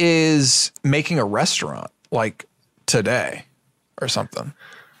he is making a restaurant like today or something.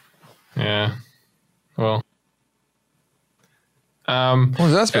 Yeah. Well. What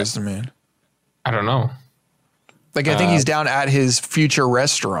was that supposed to mean? I don't know. Like, I think he's down at his future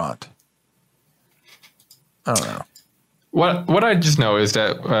restaurant. I don't know. What I just know is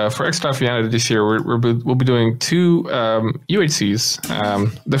that for Extra Vienna this year, we'll be doing 2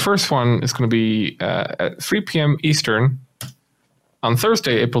 UHCs. The first one is going to be at 3 p.m. Eastern on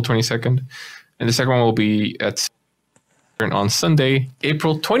Thursday, April 22nd. And the second one will be at on Sunday,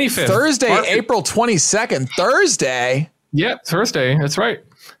 April 25th. Thursday, April 22nd. Thursday? Yeah, Thursday. That's right.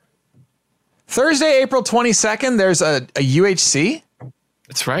 Thursday, April 22nd, there's a UHC?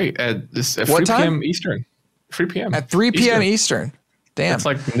 That's right. At 3 What time? p.m. Eastern. 3 p.m. At 3 p.m. Eastern. Damn. It's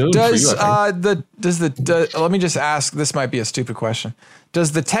like noon does, for you, I think. let me just ask, this might be a stupid question.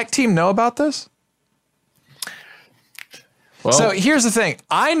 Does the tech team know about this? Well, So here's the thing.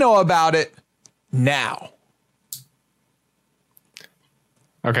 I know about it now.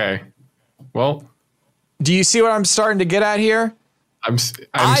 okay. Well, Do you see what I'm starting to get at here? I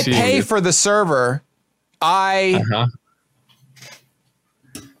seeing pay it. for the server. I Uh-huh.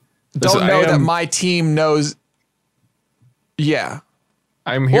 don't Listen, know that my team knows. Yeah.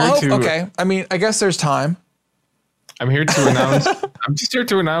 I'm here to. Okay. I mean, I guess there's time. I'm here to announce. I'm just here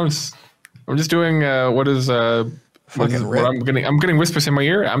to announce. I'm just doing what Rip. I'm getting. I'm getting whispers in my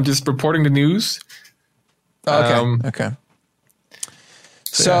ear. I'm just reporting the news. Okay. Okay.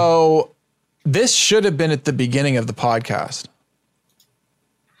 So this should have been at the beginning of the podcast.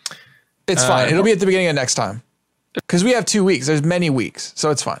 It's fine. It'll be at the beginning of next time. Because we have 2 weeks. There's many weeks. So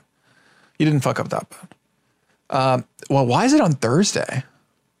it's fine. You didn't fuck up that bad. Well, why is it on Thursday?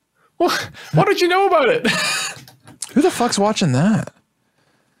 Well, what did you know about it? Who the fuck's watching that?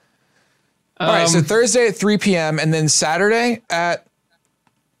 All right. So Thursday at 3 p.m. and then Saturday at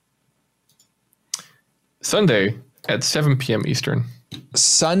Sunday at 7 p.m. Eastern.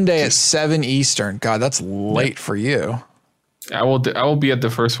 Sunday at 7 Eastern. God, that's late for you. I will be at the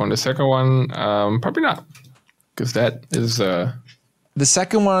first one. The second one, probably not, because that is. The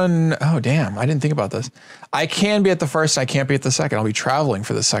second one, oh, damn. I didn't think about this. I can be at the first. I can't be at the second. I'll be traveling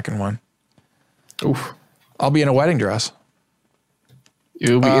for the second one. Oof. I'll be in a wedding dress.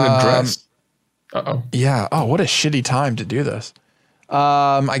 You'll be in a dress. Uh-oh. Yeah. Oh, what a shitty time to do this.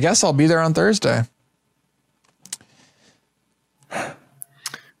 I guess I'll be there on Thursday. All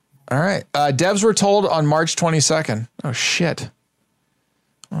right. Devs were told on March 22nd. Oh, shit.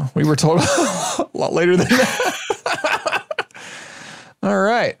 Oh, we were told a lot later than that. All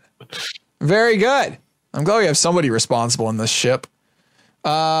right. Very good. I'm glad we have somebody responsible in this ship.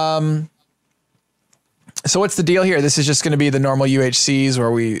 So what's the deal here? This is just going to be the normal UHCs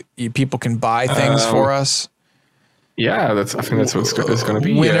where people can buy things for us. Yeah, I think that's what it's going to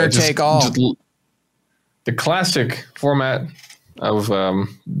be. Winner take all. The classic format of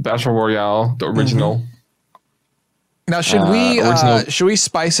Battle Royale, the original. Now, should we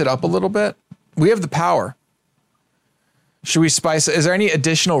spice it up a little bit? We have the power. Should we spice it? Is there any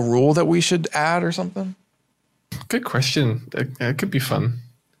additional rule that we should add or something? Good question. That could be fun.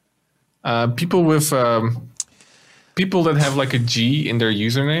 People that have like a G in their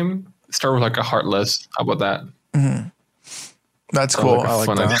username start with like a heartless. How about that? Mm-hmm. That's cool. Like I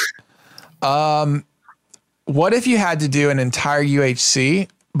like that. What if you had to do an entire UHC,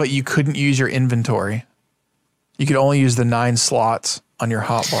 but you couldn't use your inventory? You could only use the 9 slots on your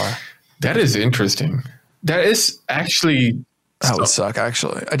hotbar. That is interesting. That is actually that would suck.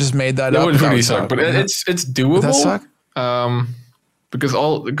 Actually, I just made that up. That would really suck, but it's doable. Would that suck? Because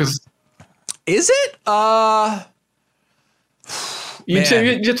is it? You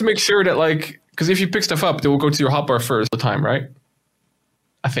have to make sure that because if you pick stuff up, they will go to your hotbar first all the time, right?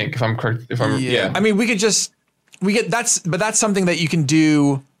 I think if I'm correct. Yeah. I mean, that's something that you can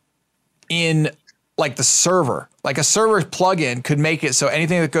do in like the server. Like a server plugin could make it so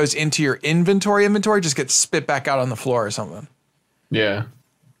anything that goes into your inventory just gets spit back out on the floor or something. Yeah.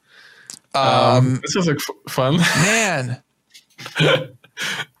 This sounds like fun. Man. But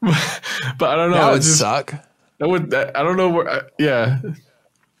I don't know. That would suck. I don't know where. Yeah.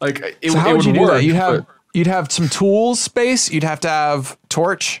 Like so how would you do that? You'd have some tools space. You'd have to have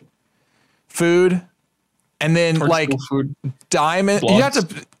torch, food, and then food, diamond. You have to.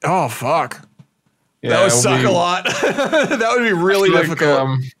 Oh fuck. Yeah, that would suck a lot. That would be really difficult.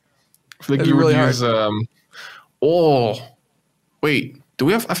 I feel like you would use. Wait. Do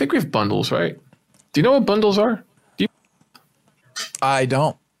we have? I think we have bundles, right? Do you know what bundles are? I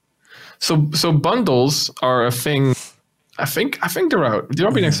don't. So bundles are a thing. I think they're out. They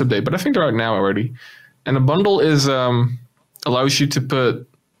won't be next update, but I think they're out now already. And a bundle is allows you to put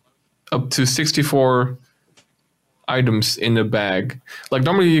up to 64 items in a bag. Like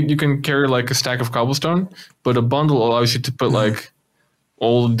normally you can carry like a stack of cobblestone, but a bundle allows you to put like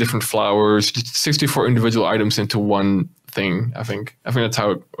all the different flowers, 64 individual items into one thing. I think that's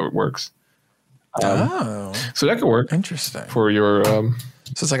how it works. So that could work. Interesting. For your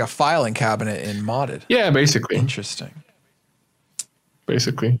so it's like a filing cabinet in modded. Yeah, basically. Interesting.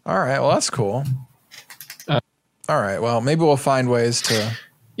 Basically. All right. Well, that's cool. All right. Well, maybe we'll find ways to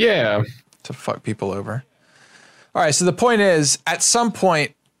fuck people over. All right. So the point is, at some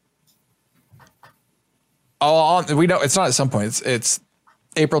point, we know it's not at some point. It's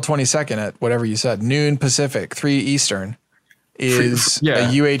April 22nd at whatever you said, noon Pacific, 3 Eastern, is a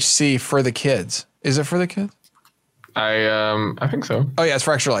UHC for the kids. Is it for the kids? I think so. Oh yeah, it's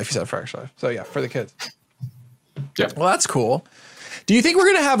for Extra Life. You said for Extra Life. So yeah, for the kids. Yeah. Well, that's cool. Do you think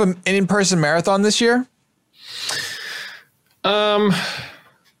we're gonna have an in-person marathon this year?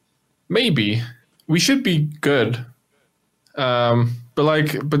 Maybe. We should be good. But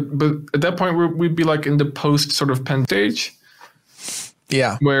at that point we'd be like in the post sort of pen stage.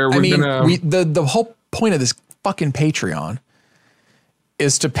 Yeah. Where we're the whole point of this fucking Patreon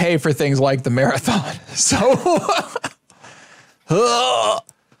is to pay for things like the marathon. So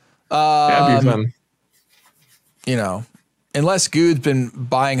that'd be fun. You know, unless Good's been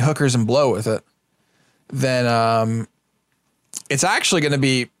buying hookers and blow with it, then it's actually going to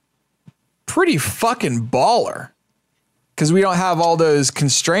be pretty fucking baller because we don't have all those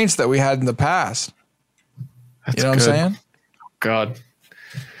constraints that we had in the past. You know what I'm saying? God.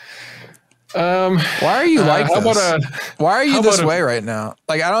 Why are you like this? Why are you this way right now?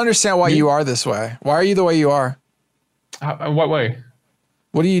 Like, I don't understand why you are this way. Why are you the way you are? What way?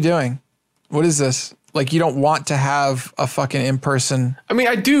 What are you doing? What is this? Like, you don't want to have a fucking in-person. I mean,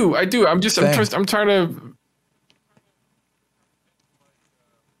 I do. I'm trying to.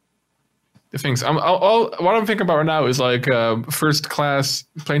 The things. What I'm thinking about right now is like first class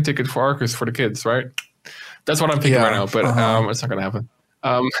plane ticket for Arcus for the kids, right? That's what I'm thinking right now, but it's not gonna happen.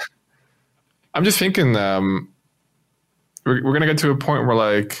 I'm just thinking we're gonna get to a point where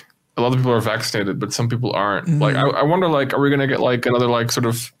like a lot of people are vaccinated, but some people aren't. Mm-hmm. Like I wonder, like, are we gonna get like another like sort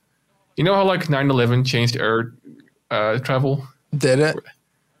of, you know how like 9/11 changed air travel? Did it?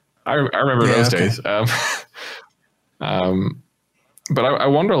 I remember those days. But I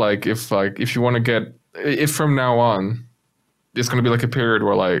wonder like if you want to get, if from now on there's gonna be like a period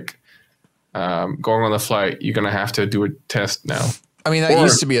where like going on the flight you're gonna have to do a test now. I mean, that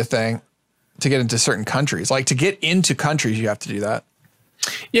used to be a thing. To get into certain countries, like to get into countries, you have to do that.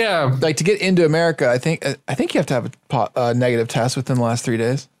 Yeah, like to get into America, I think you have to have a negative test within the last 3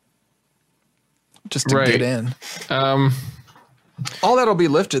 days, just to get in. All that'll be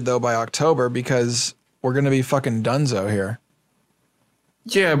lifted though by October because we're gonna be fucking dunzo here.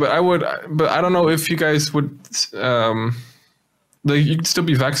 Yeah, but I don't know if you guys would. Like you'd still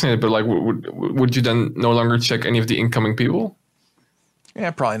be vaccinated, but like, would you then no longer check any of the incoming people?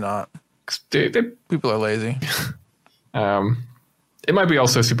 Yeah, probably not. People are lazy. It might be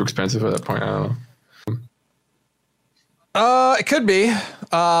also super expensive at that point. I don't know. It could be. Yeah,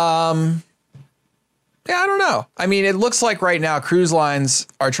 I don't know. I mean, it looks like right now cruise lines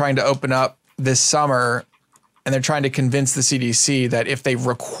are trying to open up this summer, and they're trying to convince the CDC that if they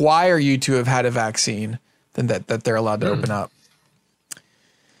require you to have had a vaccine, then that they're allowed to open up.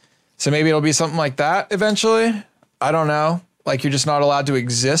 So maybe it'll be something like that eventually. I don't know. Like you're just not allowed to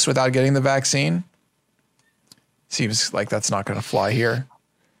exist without getting the vaccine. Seems like that's not going to fly here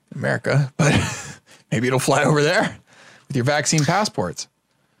in America, but maybe it'll fly over there with your vaccine passports.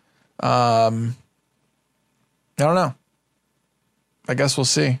 I don't know. I guess we'll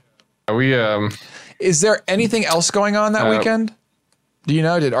see. Is there anything else going on that weekend? Do you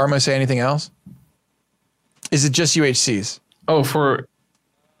know? Did Armo say anything else? Is it just UHCs? Oh,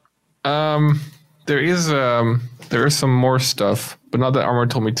 there is some more stuff, but not that Armor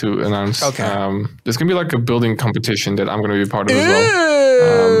told me to announce. Okay. There's gonna be like a building competition that I'm gonna be a part of as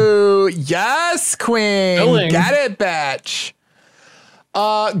well. Yes, Queen. Building. Get it, bitch.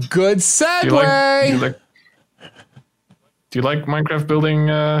 Good segue. Do you like Minecraft building?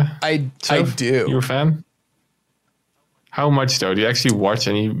 I do. You a fan? How much though? Do you actually watch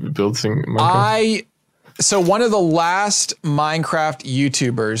any builds in Minecraft? So one of the last Minecraft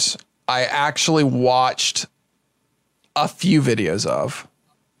YouTubers I actually watched a few videos of,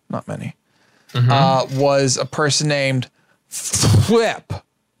 not many, was a person named Flip.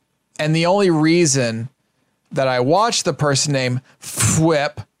 And the only reason that I watch the person named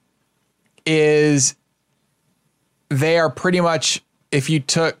Fwip is they are pretty much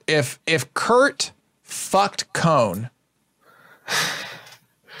if Kurt fucked Cone,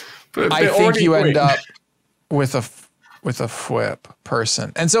 I think you end up with a Fwip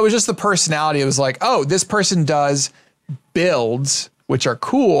person. And so it was just the personality. It was like, oh, this person does builds, which are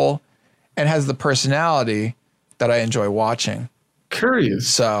cool, and has the personality that I enjoy watching. Curious.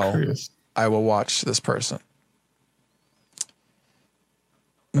 So I will watch this person.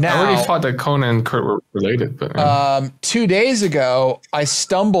 Now, I already thought that Conan and Kurt were related, but 2 days ago, I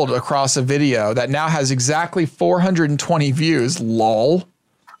stumbled across a video that now has exactly 420 views. Lol.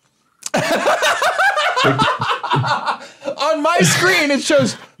 On my screen, it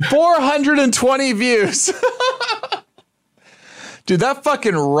shows 420 views. Dude, that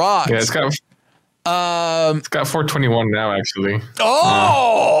fucking rocks. Yeah, it's got 421 now, actually.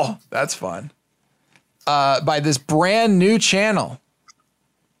 Oh, that's fun. By this brand new channel.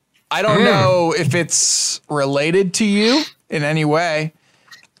 I don't know if it's related to you in any way.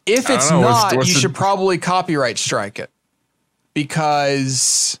 If it's not, you should probably copyright strike it,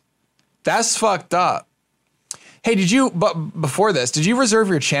 because that's fucked up. Hey, but before this, did you reserve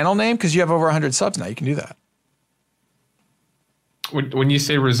your channel name? Because you have over 100 subs now. You can do that. When you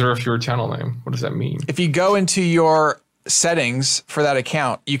say reserve your channel name, what does that mean? If you go into your settings for that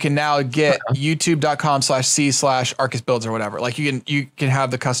account, you can now get youtube.com/c/ArcusBuilds or whatever. Like you can have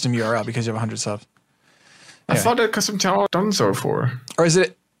the custom URL because you have 100 subs. Anyway. I thought that custom channel was done so for. Or is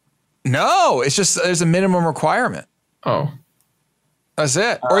it? No, it's just there's a minimum requirement. Oh. That's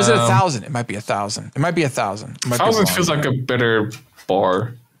it. Or is it 1,000? It might be 1,000. It might be 1,000. 1,000 feels like a better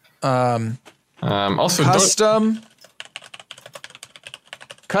bar. Also, custom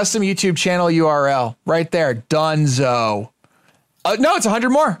YouTube channel URL right there. Dunzo. No, it's 100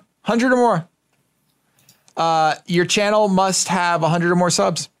 more. 100 or more. Your channel must have 100 or more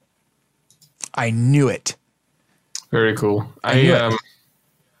subs. I knew it. Very cool.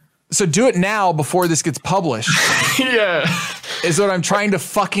 So do it now before this gets published. Yeah. Is what I'm trying to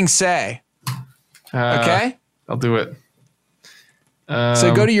fucking say. Okay? I'll do it.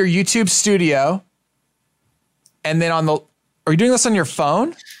 So go to your YouTube studio. And then are you doing this on your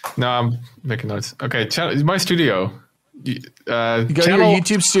phone? No, I'm making notes. Okay, my studio. You go to your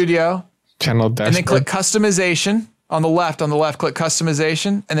YouTube studio. Channel dashboard. And then click customization on the left. Click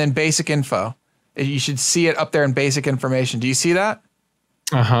customization and then basic info. You should see it up there in basic information. Do you see that?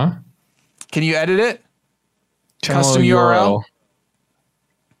 Uh-huh. Can you edit it? Channel custom URL.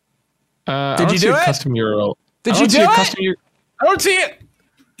 Did you do it? Custom URL. Did you do it? I don't see it.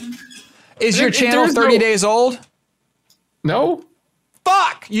 Is your channel 30 days old? No.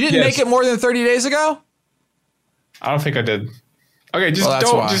 Fuck! You didn't make it more than 30 days ago? I don't think I did. Okay, just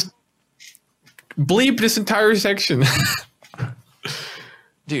just bleep this entire section.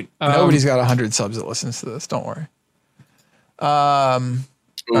 Dude, nobody's got 100 subs that listens to this. Don't worry. All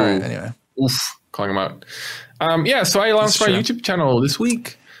right, anyway. Oof, calling them out. So I launched my YouTube channel this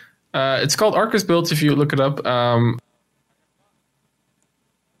week. It's called Arcus Builds if you look it up.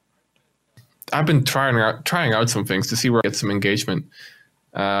 I've been trying out some things to see where I get some engagement.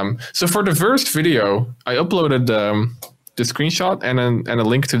 So for the first video, I uploaded the screenshot and a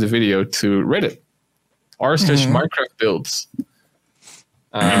link to the video to Reddit. r/Minecraft builds.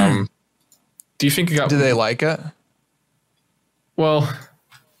 Do you think you got? Do they like it? Well,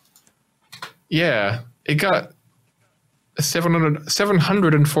 yeah, it got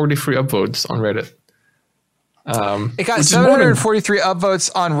 743 upvotes on Reddit. It got 743 upvotes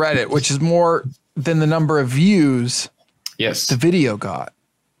on Reddit, which is more than the number of views the video got.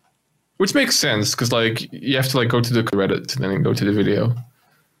 Which makes sense because like you have to like go to the Reddit to then go to the video.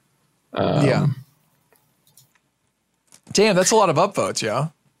 Yeah. Damn, that's a lot of upvotes,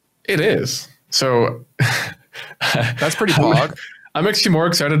 yo. It is. So that's pretty pog. I'm actually more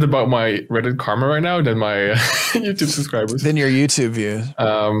excited about my Reddit karma right now than my YouTube subscribers. Than your YouTube views.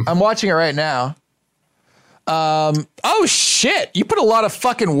 I'm watching it right now. Oh shit! You put a lot of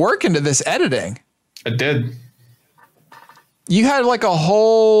fucking work into this editing. I did. You had like a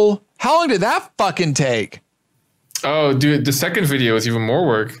whole. How long did that fucking take? Oh, dude, the second video is even more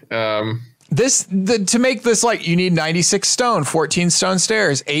work. To make this, like, you need 96 stone, 14 stone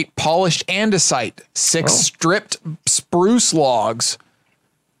stairs, 8 polished andesite, 6 stripped spruce logs.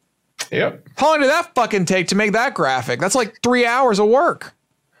 Yep. How long did that fucking take to make that graphic? That's like 3 hours of work.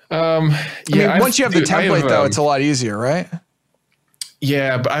 Once you have the template, though, it's a lot easier, right?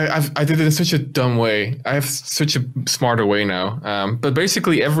 Yeah, but I did it in such a dumb way. I have such a smarter way now. But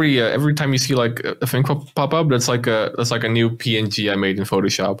basically, every time you see like a thing pop up, that's like a new PNG I made in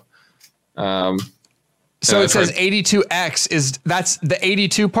Photoshop. So it says 82X that's the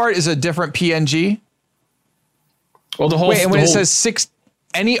 82 part is a different PNG. Well, the whole wait, and when it says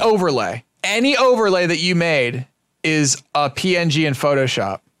any overlay that you made is a PNG in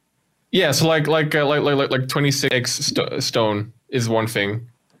Photoshop. Yeah, so like 26x stone is one thing.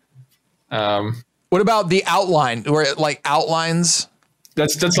 What about the outline where it like outlines?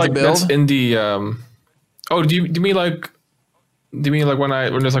 That's like build? that's in the oh, do you mean like when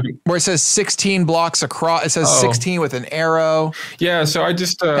there's like where it says 16 blocks across? It says 16 with an arrow. Yeah, so I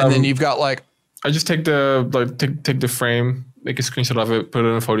just and then you've got like I just take the frame, make a screenshot of it, put it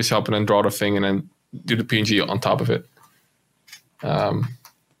in Photoshop, and then draw the thing, and then do the PNG on top of it.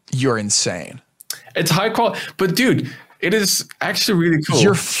 You're insane. It's high quality, but dude, it is actually really cool.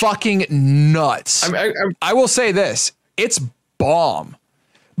 You're fucking nuts. I will say this: it's bomb,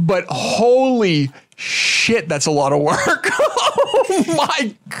 but holy shit, that's a lot of work. Oh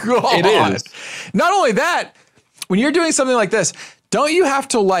my god! It is. Not only that, when you're doing something like this, don't you have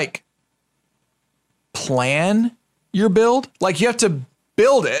to like plan your build? Like you have to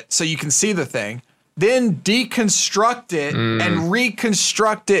build it so you can see the thing, then deconstruct it and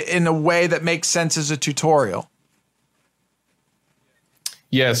reconstruct it in a way that makes sense as a tutorial.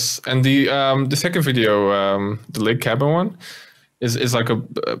 Yes, and the second video, the Lake Cabin one, is like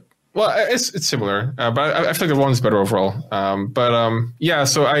it's similar, but I feel like the one is better overall. Yeah,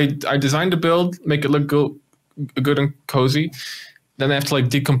 so I designed the build, make it look good and cozy. Then I have to like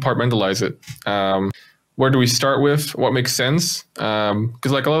decompartmentalize it. Where do we start with? What makes sense?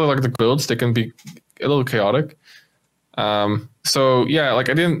 Because like a lot of like the builds, they can be a little chaotic. So yeah, like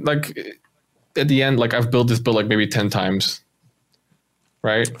I didn't like at the end, like I've built this build like maybe 10 times.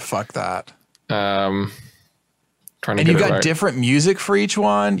 Right? Fuck that. Trying to and you got different music for each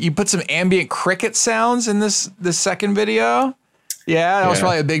one. You put some ambient cricket sounds in this second video. Yeah, that was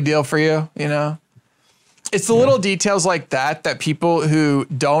probably a big deal for you, you know? It's the little details like that people who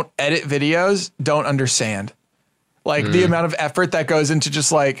don't edit videos don't understand. Like the amount of effort that goes into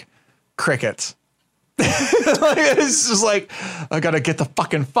just like crickets. Like, it's just like, I gotta get the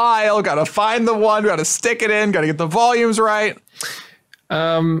fucking file, gotta find the one, gotta stick it in, gotta get the volumes right.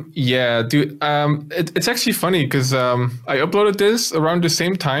 Yeah, dude. It's actually funny because I uploaded this around the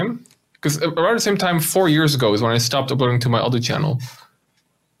same time. Because around the same time, 4 years ago is when I stopped uploading to my other channel.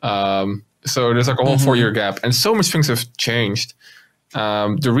 So there's like a whole 4-year gap, and so much things have changed.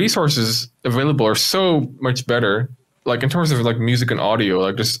 The resources available are so much better. Like in terms of like music and audio,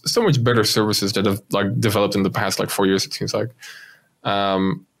 like there's so much better services that have like developed in the past like 4 years. It seems like.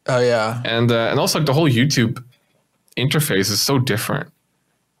 Oh yeah, and also like the whole YouTube interface is so different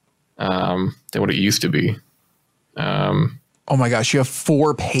than what it used to be. Oh my gosh, you have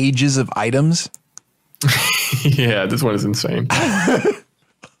 4 pages of items. Yeah, this one is insane.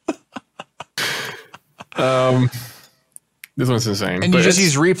 This one's insane. And you just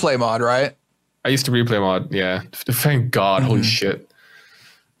use replay mod, right? I used to replay mod, yeah. Thank God, holy shit.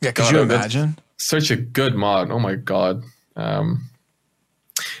 Yeah, could you imagine? Such a good mod. Oh my God.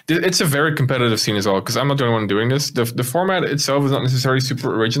 It's a very competitive scene as well, because I'm not the only one doing this. The format itself is not necessarily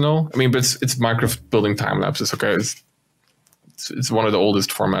super original. I mean, but it's Minecraft building time lapses. Okay, it's one of the oldest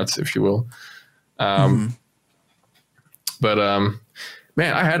formats, if you will. But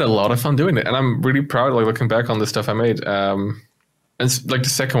man, I had a lot of fun doing it, and I'm really proud. Like looking back on the stuff I made. And it's like the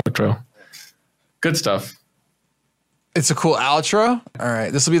second outro, good stuff. It's a cool outro. All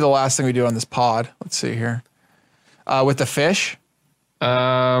right, this will be the last thing we do on this pod. Let's see here. With the fish.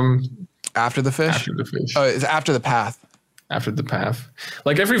 After the fish? After the fish. Oh, it's after the path. After the path.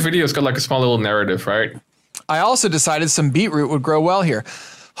 Like every video's got like a small little narrative, right? I also decided some beetroot would grow well here.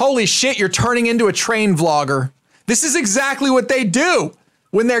 Holy shit, you're turning into a train vlogger. This is exactly what they do.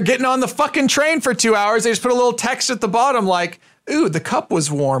 When they're getting on the fucking train for 2 hours, they just put a little text at the bottom like, ooh, the cup was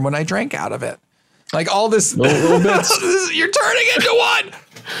warm when I drank out of it. Like all this. Little bits. You're turning into one.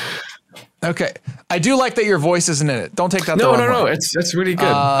 Okay. I do like that your voice isn't in it. Don't take that the wrong way. It's really good.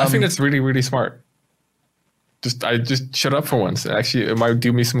 I think it's really, really smart. I just shut up for once. Actually, it might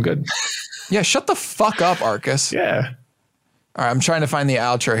do me some good. Yeah, shut the fuck up, Arcus. Yeah. All right, I'm trying to find the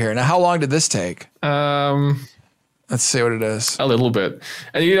outro here. Now, how long did this take? Let's see what it is. A little bit.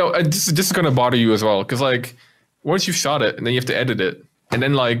 And you know, this is going to bother you as well. Because like, once you've shot it, and then you have to edit it. And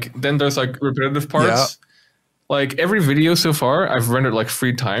then then there's like repetitive parts. Yeah. Like every video so far, I've rendered like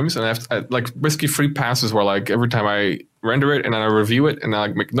 3 times, and I like basically 3 passes where like every time I render it and then I review it and I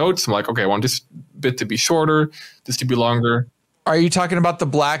like make notes. I'm like, okay, I want this bit to be shorter, this to be longer. Are you talking about the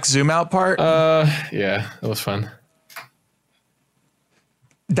black zoom out part? Yeah, that was fun.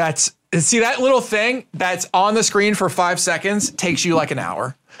 See that little thing that's on the screen for 5 seconds takes you like an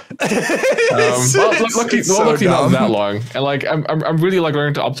hour. Luckily not that long. And like I'm really like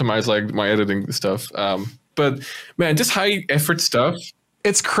learning to optimize like my editing stuff. But man, just high effort stuff.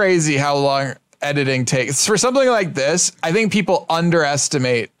 It's crazy how long editing takes for something like this. I think people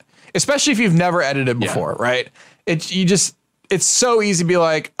underestimate, especially if you've never edited before, right? It's so easy to be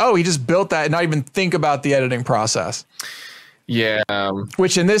like, oh, he just built that and not even think about the editing process. Yeah.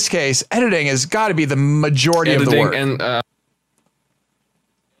 Which in this case, editing has got to be the majority of the work. And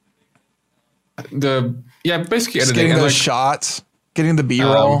basically just editing. Getting and those shots, getting the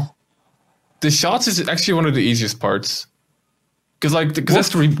B-roll. The shots is actually one of the easiest parts. Because that's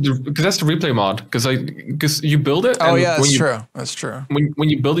the replay mod. Because you build it. Oh yeah, that's true. When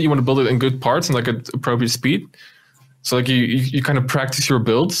you build it, you want to build it in good parts and like at appropriate speed. So like you kind of practice your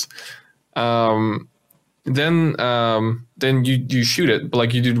builds. Then you shoot it, but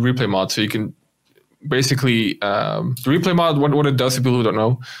like you do the replay mod, so you can basically the replay mod. What it does, for people who don't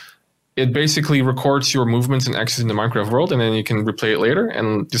know, it basically records your movements and actions in the Minecraft world, and then you can replay it later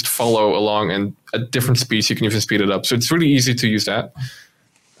and just follow along. And at different speeds, you can even speed it up. So it's really easy to use that.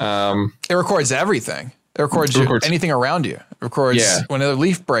 It records everything. It records anything around you. It records when a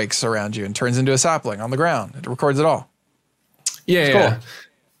leaf breaks around you and turns into a sapling on the ground. It records it all. Yeah,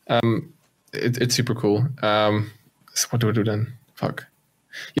 cool. It's super cool. So what do I do then? Fuck.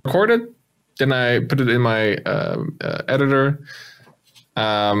 You record it, then I put it in my editor.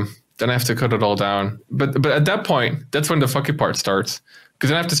 Then I have to cut it all down. But at that point, that's when the fucky part starts.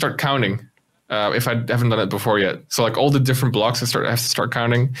 Because then I have to start counting if I haven't done it before yet. So like all the different blocks, I have to start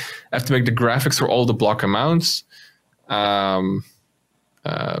counting. I have to make the graphics for all the block amounts. But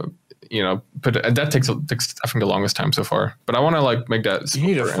that takes I think the longest time so far. But I want to like make that. You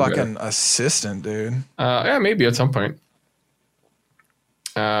need a fucking assistant, dude. Yeah, maybe at some point.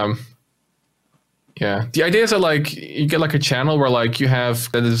 Yeah, the idea is that like you get like a channel where like you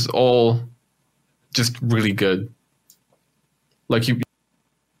have that is all just really good. Like you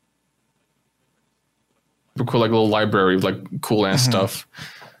cool like a little library of like cool ass stuff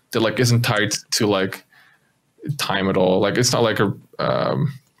that like isn't tied to like time at all. Like it's not like a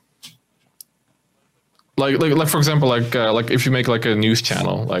like for example like if you make like a news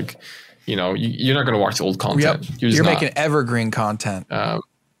channel, like you're not going to watch old content. Yep. You're making evergreen content.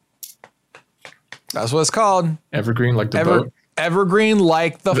 That's what it's called. Evergreen, like the boat. Evergreen,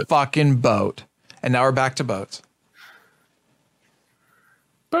 like the fucking boat. And now we're back to boats.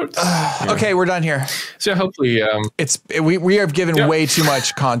 Boats. Okay, we're done here. So hopefully, we have given way too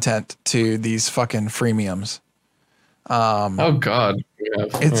much content to these fucking freemiums. Oh God,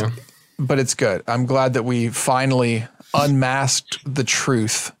 but it's good. I'm glad that we finally unmasked the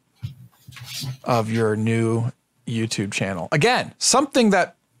truth of your new YouTube channel. Again, something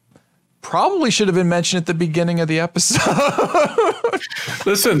that probably should have been mentioned at the beginning of the episode.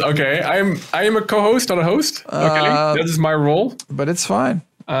 Listen, okay, I am a co-host, not a host. Okay, that is my role. But it's fine.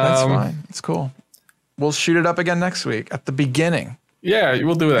 That's fine. It's cool. We'll shoot it up again next week at the beginning. Yeah,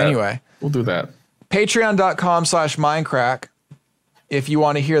 we'll do that. Anyway, we'll do that. Patreon.com/Minecrack. If you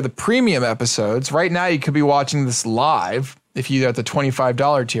want to hear the premium episodes, right now you could be watching this live if you're at the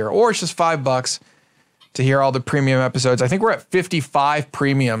 $25 tier, or it's just $5 to hear all the premium episodes. I think we're at 55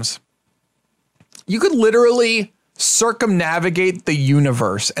 premiums. You could literally circumnavigate the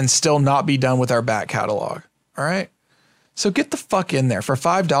universe and still not be done with our back catalog. All right. So get the fuck in there. For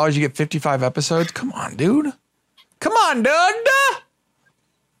 $5, you get 55 episodes. Come on, dude. Come on, dude.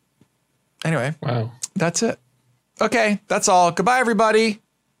 Anyway. Wow. That's it. Okay. That's all. Goodbye, everybody.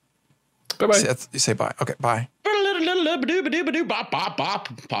 Bye-bye. You say bye. Okay. Bye.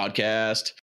 Podcast.